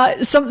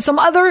 Some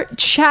other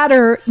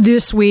chatter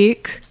this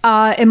week,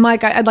 and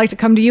Mike, I'd like to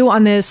come to you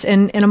on this,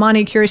 and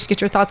Amani, curious to get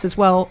your thoughts as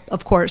well,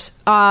 of course,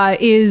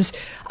 is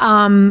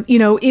Brian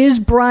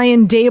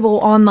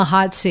Daboll on the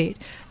hot seat?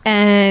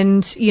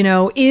 And,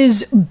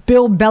 is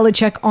Bill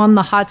Belichick on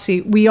the hot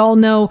seat? We all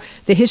know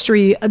the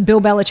history Bill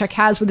Belichick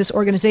has with this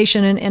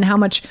organization and how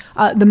much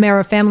the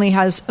Mara family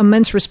has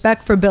immense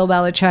respect for Bill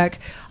Belichick.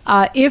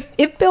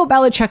 If Bill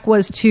Belichick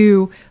was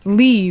to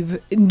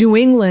leave New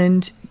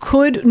England,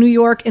 could New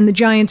York and the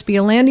Giants be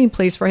a landing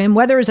place for him,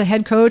 whether as a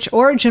head coach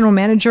or a general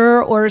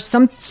manager or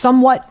some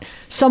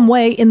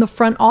way in the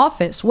front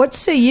office? What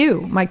say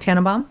you, Mike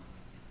Tannenbaum?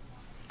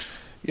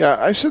 Yeah,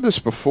 I've said this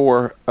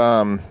before.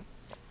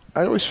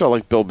 I always felt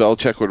like Bill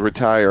Belichick would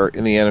retire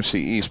in the NFC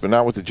East, but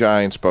not with the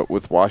Giants, but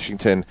with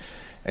Washington.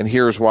 And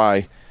here's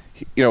why.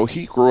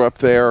 He grew up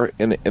there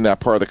in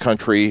that part of the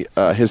country.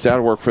 His dad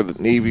worked for the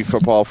Navy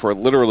football for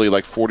literally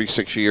like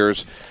 46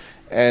 years.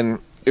 And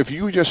if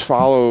you just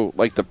follow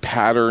like the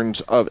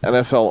patterns of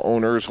NFL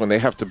owners when they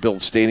have to build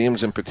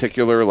stadiums, in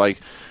particular, like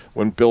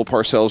when Bill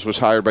Parcells was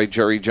hired by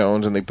Jerry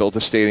Jones and they built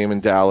a stadium in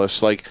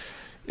Dallas, like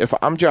if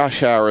I'm Josh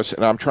Harris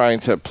and I'm trying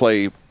to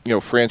play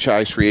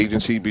franchise free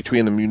agency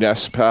between the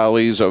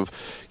municipalities of,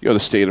 the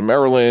state of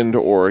Maryland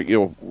or,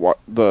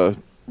 the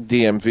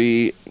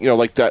DMV,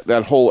 like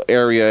that whole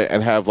area,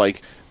 and have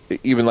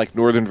even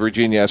Northern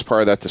Virginia as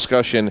part of that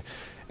discussion.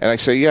 And I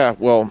say, yeah,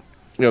 well,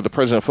 the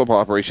president of football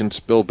operations,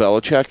 Bill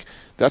Belichick,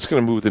 that's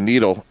going to move the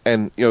needle.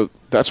 And,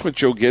 that's what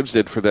Joe Gibbs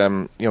did for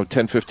them,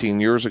 10,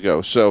 15 years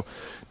ago. So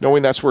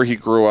knowing that's where he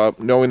grew up,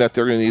 knowing that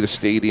they're going to need a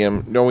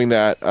stadium, knowing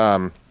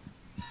that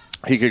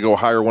he could go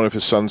hire one of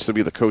his sons to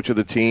be the coach of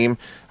the team,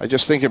 I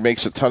just think it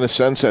makes a ton of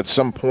sense at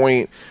some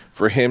point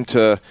for him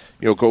to,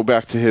 go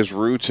back to his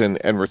roots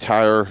and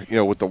retire,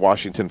 with the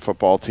Washington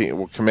football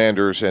team,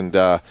 Commanders. And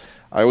I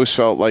always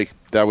felt like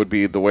that would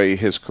be the way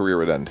his career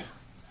would end.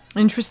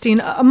 Interesting.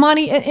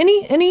 Monty,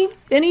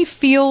 any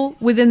feel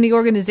within the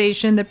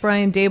organization that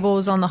Brian Daboll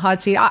is on the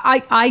hot seat?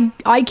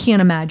 I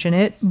can't imagine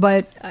it,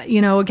 but,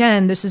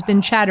 again, this has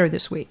been chatter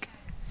this week.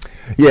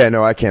 Yeah,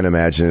 no, I can't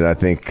imagine it. I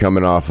think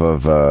coming off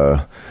of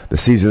the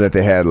season that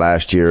they had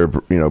last year,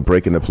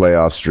 breaking the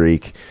playoff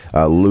streak,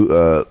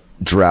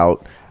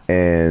 drought,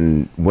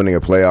 and winning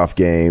a playoff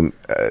game,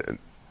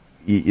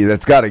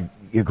 that's got to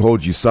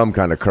hold you some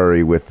kind of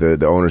curry with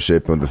the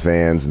ownership and the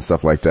fans and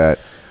stuff like that.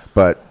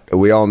 But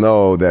we all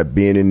know that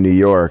being in New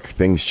York,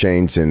 things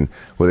change, and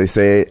they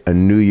say a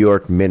New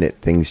York minute,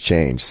 things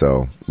change.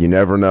 So you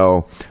never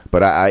know.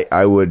 But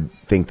I would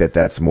think that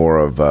that's more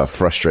of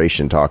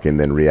frustration talking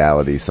than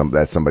reality.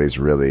 That somebody's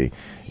really,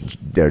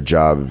 their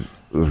job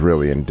was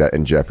really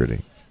in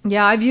jeopardy.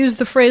 Yeah, I've used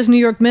the phrase New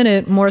York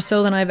Minute more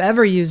so than I've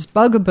ever used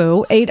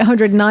bugaboo.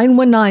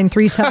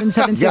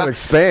 800-919-3776. You got to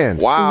expand.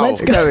 Wow.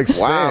 Let's go.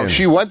 Wow.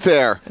 She went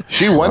there.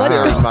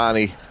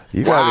 Monty.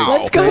 You got to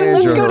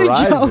expand your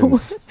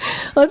horizons. Joe.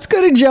 Let's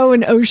go to Joe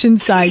in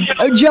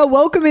Oceanside. Joe,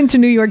 welcome into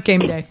New York Game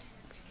Day.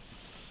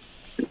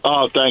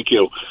 Oh, thank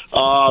you.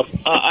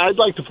 I'd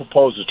like to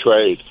propose a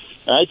trade.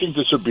 I think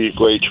this would be a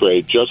great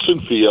trade. Justin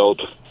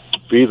Field,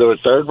 be either a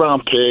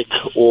third-round pick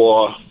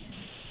or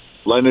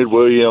Leonard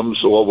Williams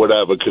or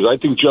whatever, because I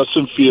think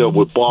Justin Field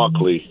with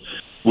Barkley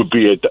would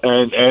be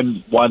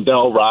and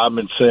Wan'Dale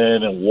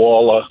Robinson and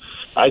Waller.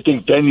 I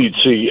think then you'd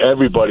see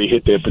everybody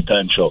hit their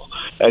potential.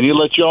 And you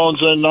let Jones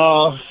and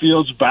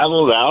Fields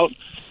battle it out.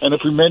 And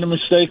if we made a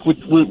mistake with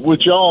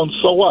Jones,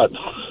 so what?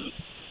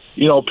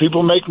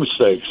 People make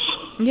mistakes.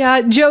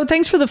 Yeah, Joe,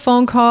 thanks for the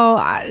phone call.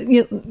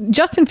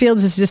 Justin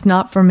Fields is just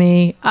not for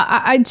me.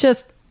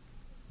 That's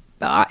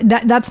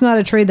not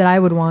a trade that I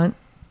would want.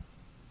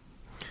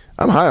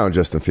 I'm high on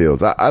Justin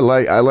Fields. I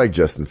like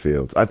Justin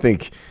Fields. I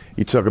think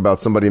you talk about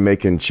somebody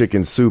making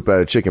chicken soup out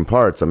of chicken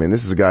parts. I mean,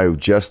 this is a guy who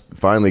just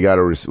finally got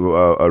a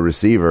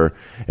receiver,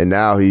 and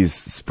now he's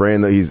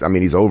spraying. He's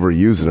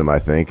overusing him, I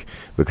think,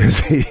 because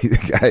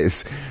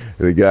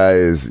the guy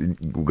has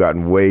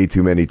gotten way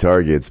too many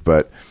targets.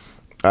 But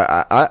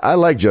I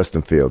like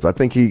Justin Fields. I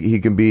think he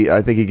can be.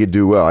 I think he could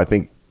do well. I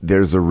think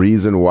there's a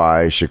reason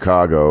why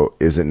Chicago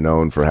isn't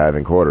known for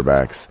having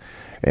quarterbacks,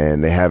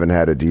 and they haven't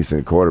had a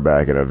decent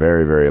quarterback in a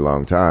very, very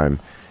long time.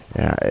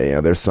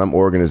 There's some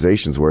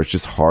organizations where it's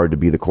just hard to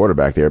be the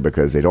quarterback there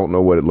because they don't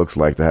know what it looks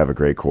like to have a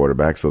great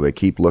quarterback. So they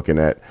keep looking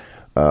at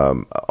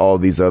all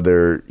these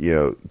other,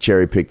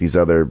 cherry pick these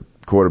other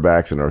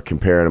quarterbacks and are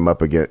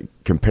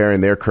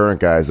comparing their current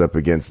guys up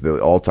against the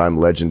all-time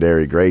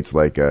legendary greats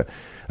like a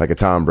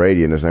Tom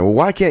Brady, and they're saying, well,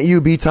 why can't you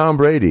be Tom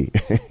Brady?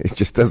 It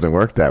just doesn't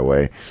work that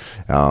way.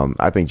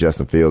 I think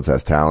Justin Fields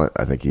has talent.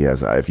 I think he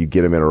has. If you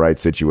get him in a right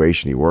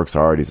situation, he works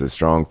hard. He's a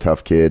strong,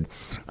 tough kid.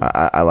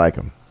 I like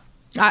him.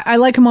 I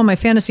like him on my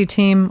fantasy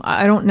team.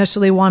 I don't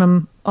necessarily want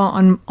him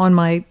on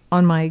my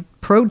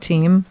pro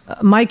team.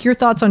 Mike, your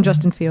thoughts on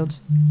Justin Fields?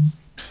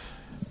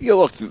 Yeah,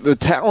 look, the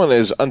talent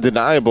is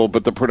undeniable,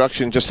 but the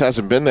production just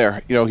hasn't been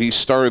there. He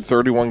started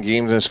 31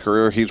 games in his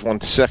career. He's won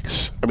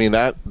 6. I mean,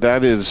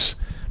 that is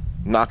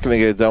not going to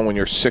get it done when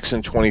you're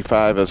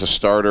 6-25 as a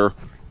starter.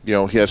 He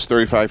has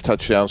 35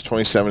 touchdowns,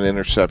 27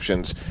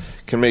 interceptions,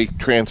 can make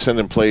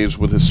transcendent plays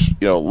with his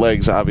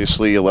legs,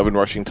 obviously, 11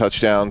 rushing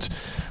touchdowns.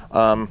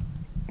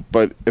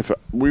 But if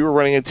we were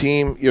running a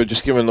team,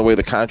 just given the way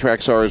the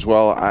contracts are as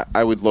well,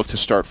 I would look to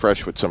start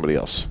fresh with somebody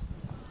else.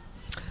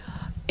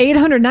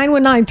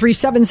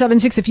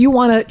 800-919-3776 if you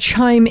want to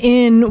chime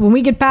in. When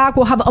we get back,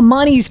 we'll have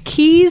Amani's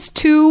Keys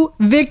to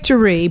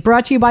Victory,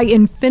 brought to you by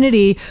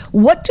Infinity.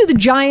 What do the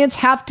Giants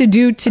have to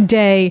do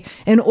today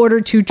in order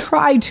to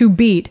try to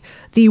beat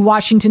the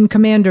Washington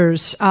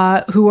Commanders,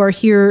 who are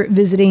here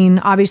visiting,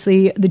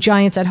 obviously, the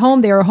Giants at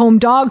home? They are a home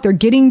dog. They're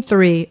getting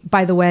 3,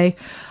 by the way.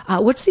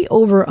 What's the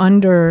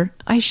over-under?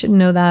 I should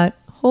know that.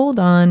 Hold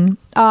on.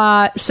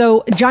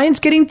 So Giants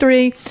getting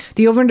 3.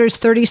 The over-under is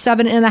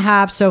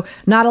 37.5. So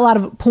not a lot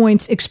of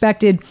points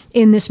expected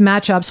in this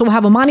matchup. So we'll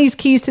have Amani's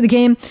Keys to the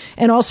game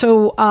and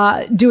also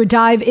do a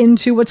dive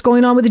into what's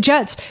going on with the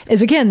Jets.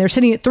 As again, they're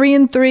sitting at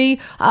 3-3,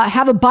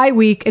 have a bye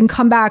week, and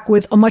come back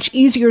with a much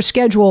easier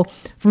schedule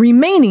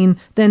remaining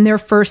than their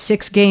first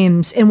 6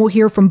 games. And we'll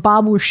hear from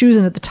Bob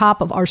Wischusen at the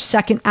top of our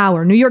second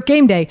hour. New York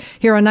Game Day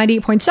here on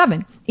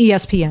 98.7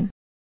 ESPN.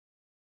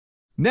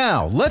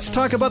 Now, let's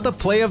talk about the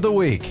play of the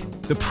week.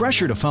 The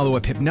pressure to follow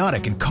up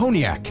Hypnotic and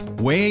Cognac,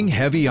 weighing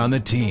heavy on the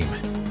team.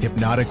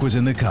 Hypnotic was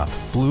in the cup,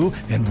 blue,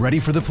 and ready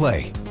for the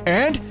play.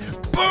 And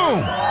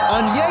boom!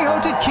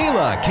 Añejo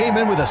Tequila came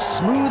in with a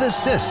smooth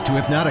assist to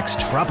Hypnotic's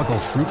tropical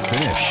fruit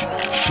finish.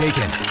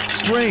 Shaken,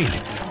 strained,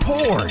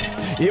 poured.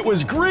 It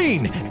was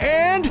green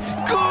and good!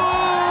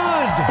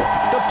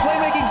 The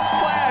playmaking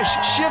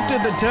splash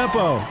shifted the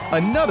tempo.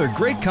 Another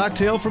great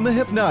cocktail from the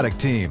Hypnotic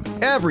team.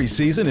 Every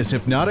season is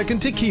Hypnotic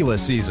and Tequila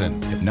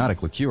season.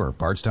 Hypnotic Liqueur,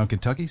 Bardstown,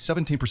 Kentucky,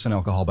 17%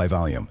 alcohol by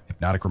volume.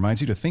 Hypnotic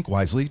reminds you to think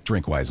wisely,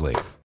 drink wisely.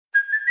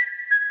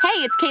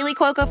 Hey, it's Kaylee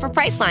Cuoco for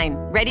Priceline.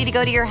 Ready to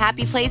go to your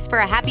happy place for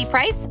a happy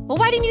price? Well,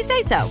 why didn't you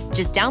say so?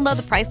 Just download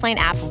the Priceline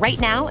app right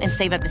now and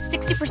save up to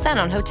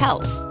 60% on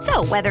hotels.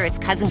 So whether it's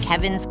Cousin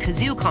Kevin's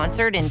Kazoo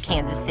Concert in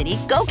Kansas City,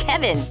 go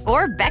Kevin,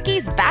 or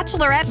Becky's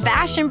Bachelorette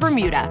Bash in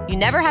Bermuda, you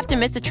never have to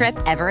miss a trip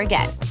ever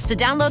again. So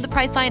download the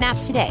Priceline app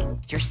today.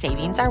 Your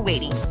savings are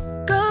waiting.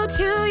 Go to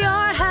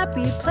your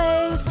happy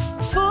place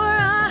for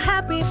a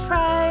happy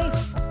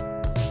price.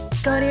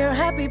 Go to your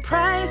happy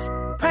price,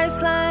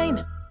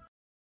 Priceline.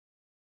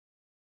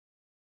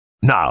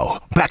 Now,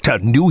 back to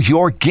New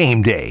York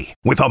Game Day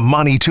with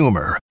Amani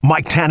Toomer,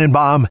 Mike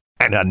Tannenbaum,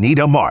 and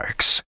Anita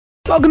Marks.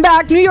 Welcome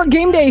back. New York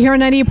Game Day here on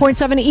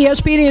 98.7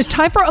 ESPN. It is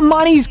time for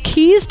Amani's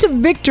Keys to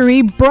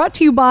Victory, brought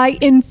to you by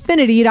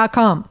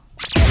Infinity.com.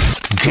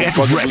 Get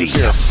ready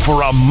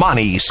for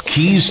Amani's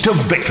Keys to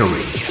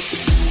Victory.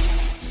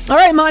 All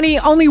right, Amani,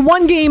 only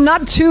one game,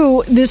 not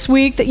two, this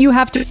week that you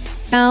have to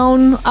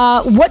down.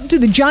 What do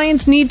the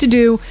Giants need to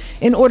do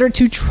in order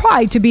to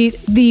try to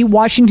beat the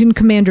Washington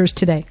Commanders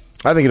today?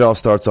 I think it all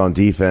starts on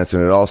defense,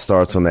 and it all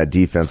starts on that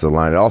defensive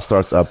line. It all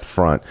starts up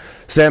front.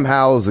 Sam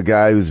Howell is a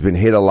guy who's been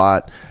hit a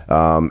lot,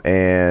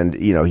 and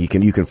you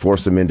can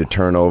force him into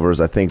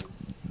turnovers. I think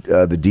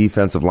the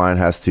defensive line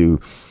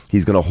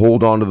he's going to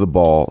hold on to the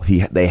ball.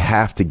 They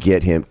have to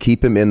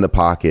keep him in the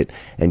pocket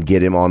and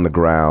get him on the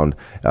ground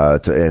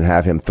and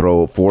have him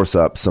force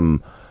up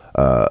some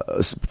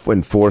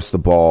and force the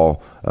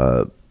ball.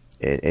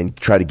 And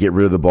try to get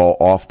rid of the ball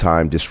off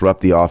time, disrupt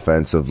the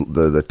offense of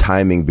the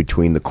timing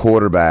between the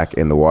quarterback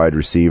and the wide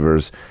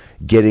receivers.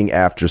 Getting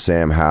after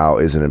Sam Howell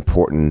is an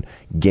important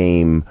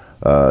game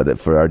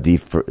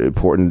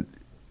important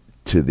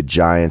to the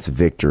Giants'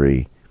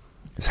 victory.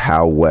 Is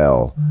how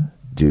well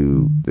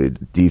do the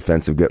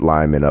defensive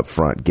linemen up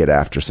front get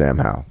after Sam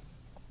Howell?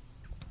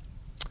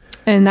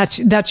 And that's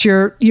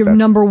your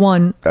number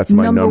one. That's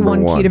my number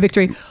one key to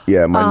victory.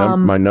 Yeah,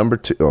 my number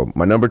two.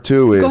 My number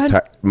two is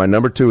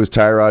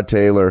Tyrod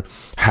Taylor.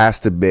 Has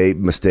to be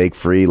mistake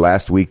free.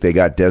 Last week they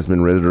got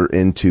Desmond Ridder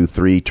into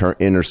 3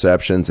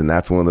 interceptions, and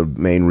that's one of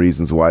the main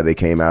reasons why they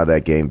came out of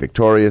that game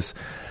victorious.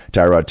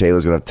 Tyrod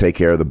Taylor's going to take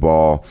care of the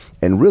ball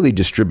and really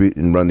distribute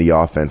and run the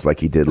offense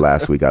like he did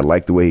last week. I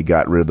like the way he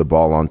got rid of the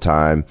ball on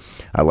time.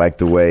 I like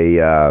the way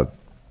the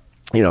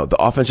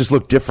offense just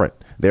looked different.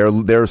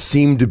 There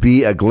seemed to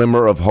be a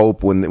glimmer of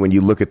hope when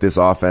you look at this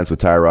offense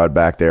with Tyrod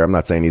back there. I'm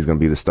not saying he's going to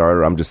be the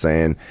starter. I'm just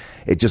saying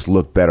it just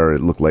looked better.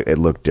 It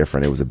looked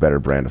different. It was a better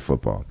brand of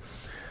football.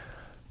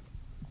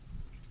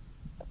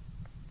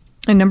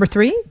 And number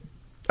 3?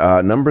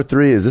 Number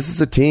 3 is this is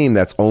a team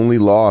that's only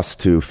lost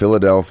to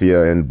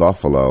Philadelphia and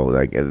Buffalo,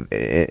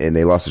 and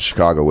they lost to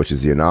Chicago, which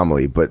is the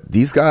anomaly. But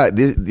these guys,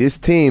 this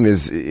team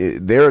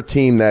they're a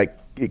team that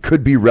it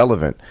could be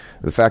relevant.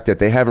 The fact that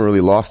they haven't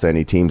really lost to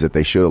any teams that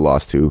they should have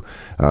lost to,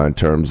 in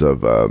terms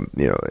of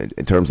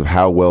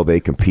how well they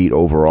compete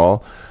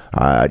overall.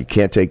 You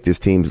can't take this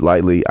team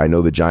lightly. I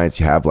know the Giants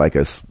have like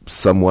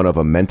somewhat of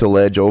a mental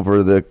edge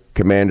over the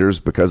Commanders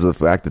because of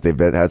the fact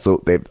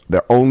that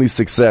their only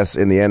success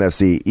in the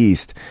NFC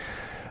East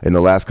in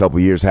the last couple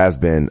of years has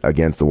been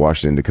against the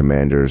Washington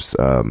Commanders.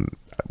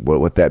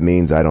 What that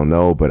means, I don't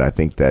know, but I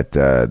think that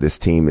this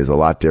team is a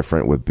lot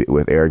different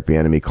with Eric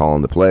Bieniemy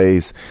calling the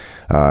plays,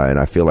 and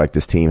I feel like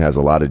this team has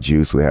a lot of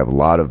juice. We have a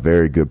lot of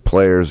very good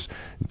players.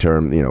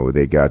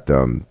 They got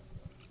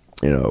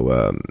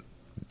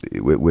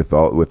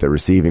with the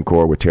receiving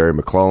core with Terry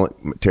McLaurin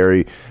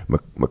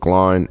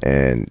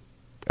and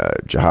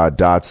Jahad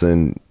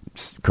Dotson,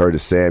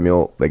 Curtis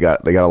Samuel. They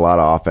got a lot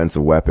of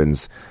offensive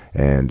weapons.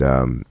 And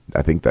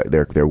I think that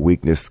their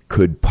weakness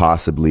could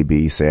possibly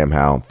be Sam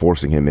Howell,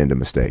 forcing him into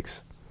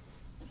mistakes.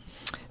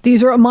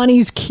 These are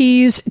Amani's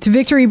Keys to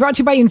Victory, brought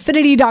to you by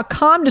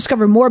Infinity.com.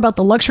 Discover more about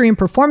the luxury and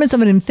performance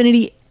of an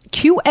Infinity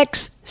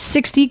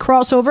QX60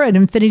 crossover at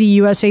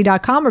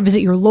InfinityUSA.com or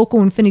visit your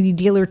local Infinity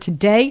dealer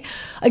today.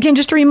 Again,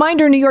 just a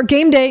reminder, New York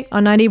Game Day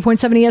on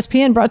 98.7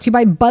 ESPN, brought to you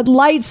by Bud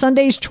Light.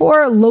 Sunday's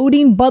chore,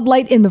 loading Bud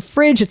Light in the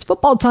fridge. It's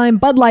football time.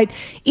 Bud Light,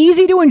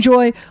 easy to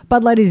enjoy.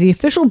 Bud Light is the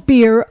official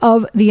beer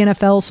of the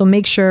NFL, so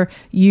make sure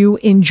you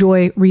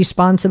enjoy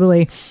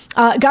responsibly.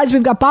 Guys,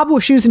 we've got Bob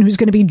Wischusen, who's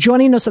going to be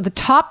joining us at the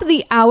top of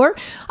the hour.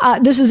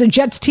 This is a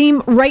Jets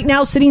team right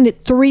now sitting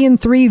at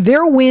 3-3.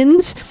 Their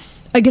wins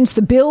against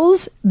the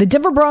Bills, the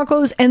Denver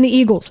Broncos, and the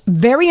Eagles.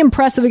 Very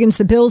impressive against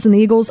the Bills and the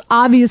Eagles.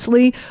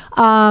 Obviously,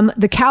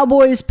 the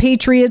Cowboys,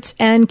 Patriots,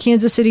 and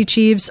Kansas City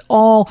Chiefs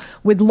all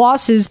with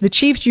losses. The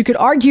Chiefs, you could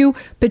argue,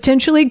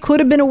 potentially could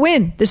have been a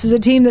win. This is a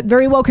team that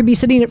very well could be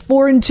sitting at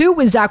 4-2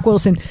 with Zach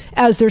Wilson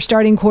as their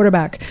starting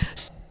quarterback.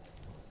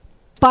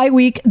 Bye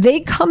week, they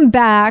come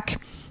back.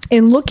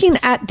 And looking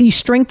at the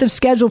strength of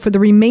schedule for the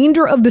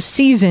remainder of the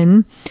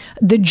season,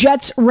 the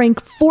Jets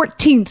rank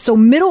 14th, so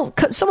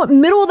somewhat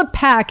middle of the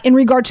pack in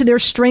regard to their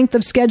strength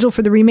of schedule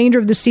for the remainder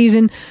of the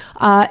season.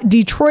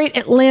 Detroit,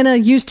 Atlanta,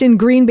 Houston,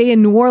 Green Bay,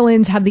 and New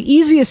Orleans have the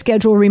easiest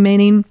schedule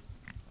remaining.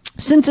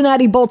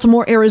 Cincinnati,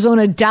 Baltimore,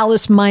 Arizona,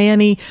 Dallas,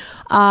 Miami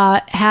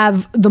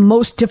have the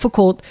most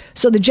difficult.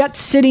 So the Jets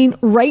sitting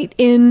right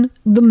in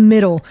the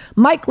middle.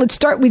 Mike, let's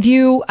start with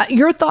you.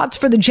 Your thoughts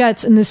for the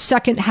Jets in the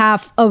second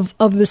half of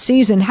the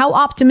season. How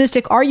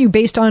optimistic are you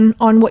based on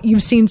what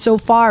you've seen so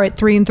far at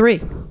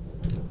 3-3?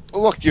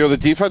 Look, the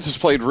defense has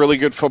played really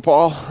good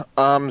football.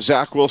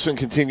 Zach Wilson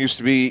continues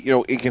to be,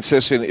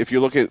 inconsistent. If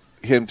you look at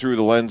him through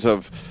the lens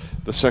of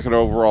the second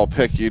overall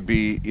pick, you'd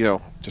be,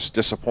 just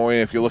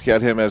disappointed. If you look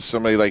at him as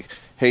somebody like,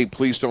 hey,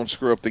 please don't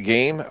screw up the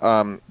game,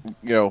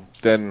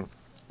 then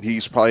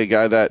he's probably a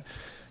guy that,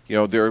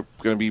 they're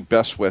going to be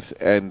best with.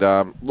 And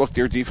look,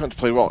 their defense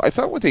played well. I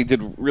thought what they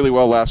did really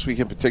well last week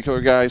in particular,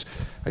 guys,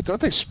 I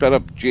thought they sped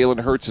up Jalen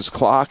Hurts'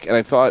 clock, and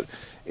I thought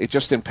it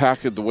just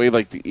impacted the way,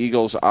 like, the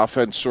Eagles'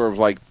 offense, sort of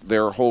like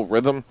their whole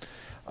rhythm.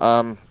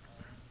 And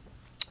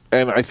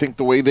I think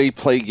the way they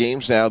play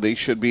games now, they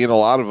should be in a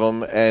lot of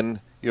them. And,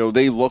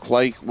 they look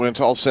like, when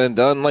it's all said and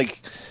done,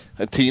 like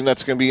a team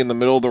that's going to be in the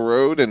middle of the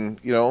road. And,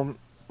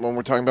 when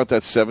we're talking about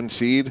that 7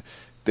 seed,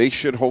 they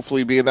should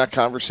hopefully be in that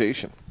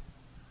conversation.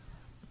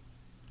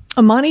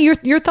 Amani,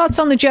 your thoughts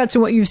on the Jets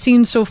and what you've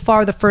seen so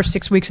far the first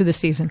 6 weeks of the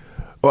season?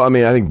 Well, I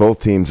mean, I think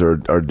both teams are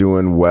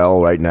doing well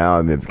right now,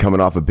 and they're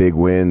coming off a big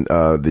win.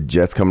 The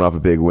Jets coming off a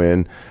big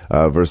win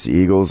versus the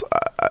Eagles.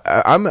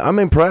 I'm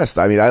impressed.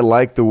 I mean, I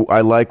like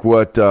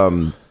what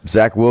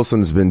Zach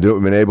Wilson's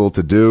been able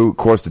to do. Of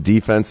course, the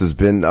defense has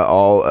been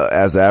all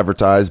as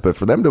advertised, but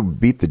for them to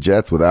beat the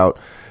Jets without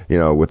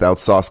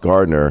Sauce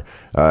Gardner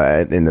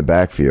in the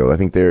backfield, I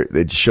think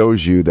it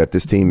shows you that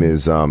this team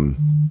is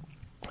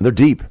they're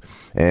deep.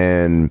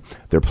 And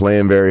they're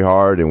playing very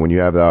hard, and when you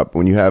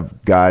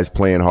have guys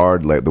playing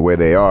hard like the way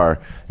they are,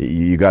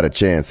 you got a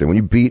chance. And when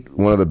you beat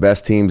one of the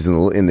best teams in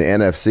the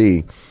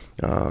NFC,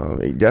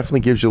 it definitely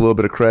gives you a little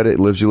bit of credit.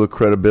 It gives you a little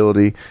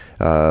credibility.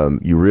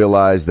 You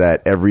realize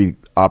that every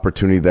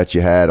opportunity that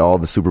you had, all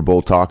the Super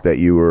Bowl talk that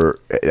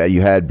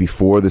you had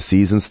before the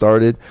season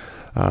started,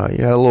 you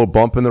had a little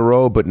bump in the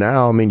road. But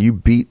now, I mean, you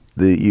beat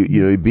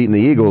you're beating the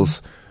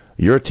Eagles.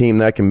 You're a team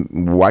that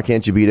why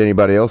can't you beat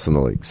anybody else in the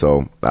league?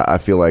 So I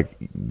feel like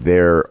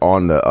they're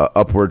on the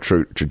upward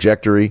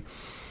trajectory,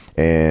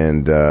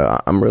 and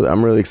I'm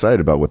really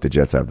excited about what the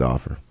Jets have to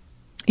offer.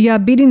 Yeah,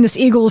 beating this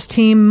Eagles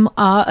team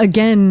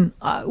again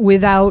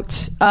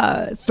without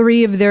 4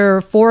 of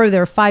their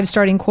 5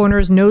 starting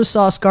corners, no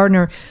Sauce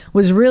Gardner,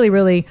 was really,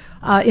 really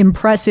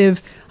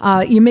impressive.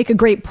 You make a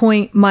great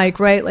point,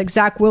 Mike, right? Like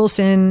Zach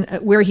Wilson,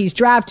 where he's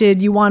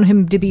drafted, you want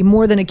him to be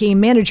more than a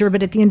game manager,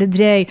 but at the end of the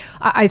day,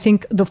 I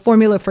think the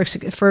formula for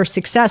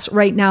success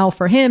right now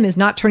for him is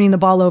not turning the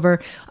ball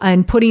over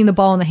and putting the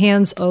ball in the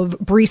hands of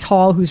Breece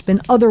Hall, who's been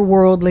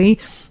otherworldly.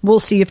 We'll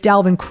see if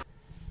Dalvin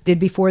did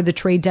before the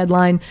trade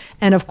deadline,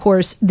 and of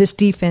course this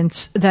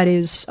defense that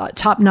is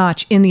top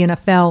notch in the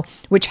NFL,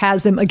 which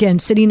has them again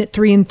sitting at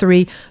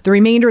 3-3. The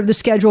remainder of the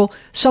schedule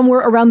somewhere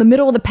around the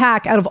middle of the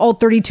pack out of all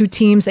 32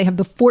 teams. They have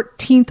the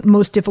 14th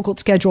most difficult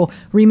schedule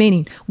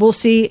remaining. We'll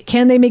see,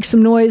 can they make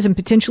some noise and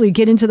potentially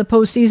get into the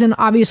postseason?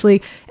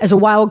 Obviously, as a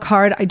wild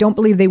card, I don't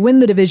believe they win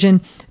the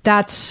division.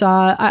 That's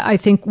I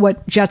think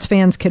what Jets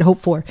fans could hope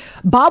for.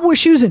 Bob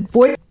Wischusen,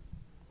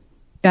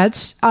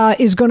 Jets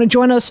is going to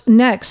join us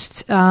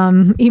next.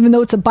 Even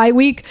though it's a bye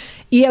week,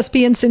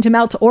 ESPN sent him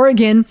out to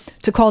Oregon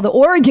to call the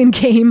Oregon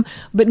game,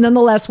 but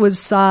nonetheless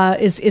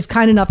is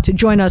kind enough to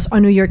join us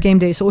on New York Game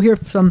Day. So we'll hear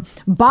from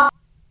Bob.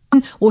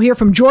 We'll hear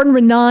from Jordan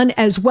Renan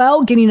as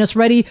well, getting us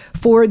ready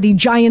for the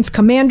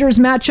Giants-Commanders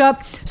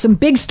matchup. Some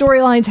big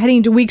storylines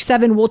heading to Week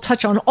 7. We'll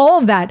touch on all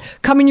of that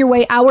coming your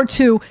way, Hour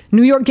 2,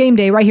 New York Game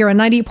Day, right here on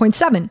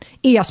 98.7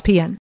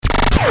 ESPN.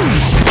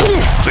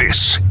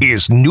 This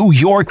is New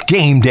York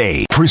Game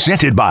Day,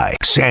 presented by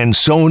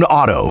Sansone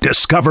Auto.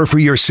 Discover for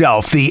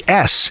yourself the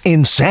S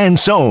in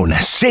Sansone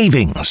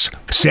savings.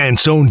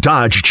 Sansone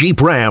Dodge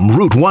Jeep Ram,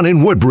 Route 1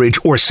 in Woodbridge,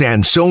 or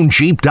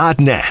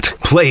SansoneJeep.net.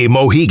 Play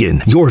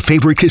Mohegan. Your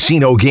favorite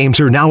casino games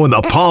are now in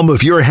the palm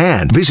of your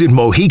hand. Visit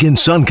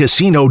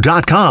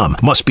MoheganSunCasino.com.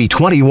 Must be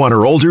 21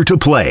 or older to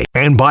play.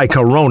 And by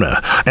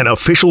Corona, an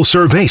official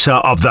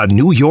cerveza of the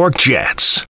New York Jets.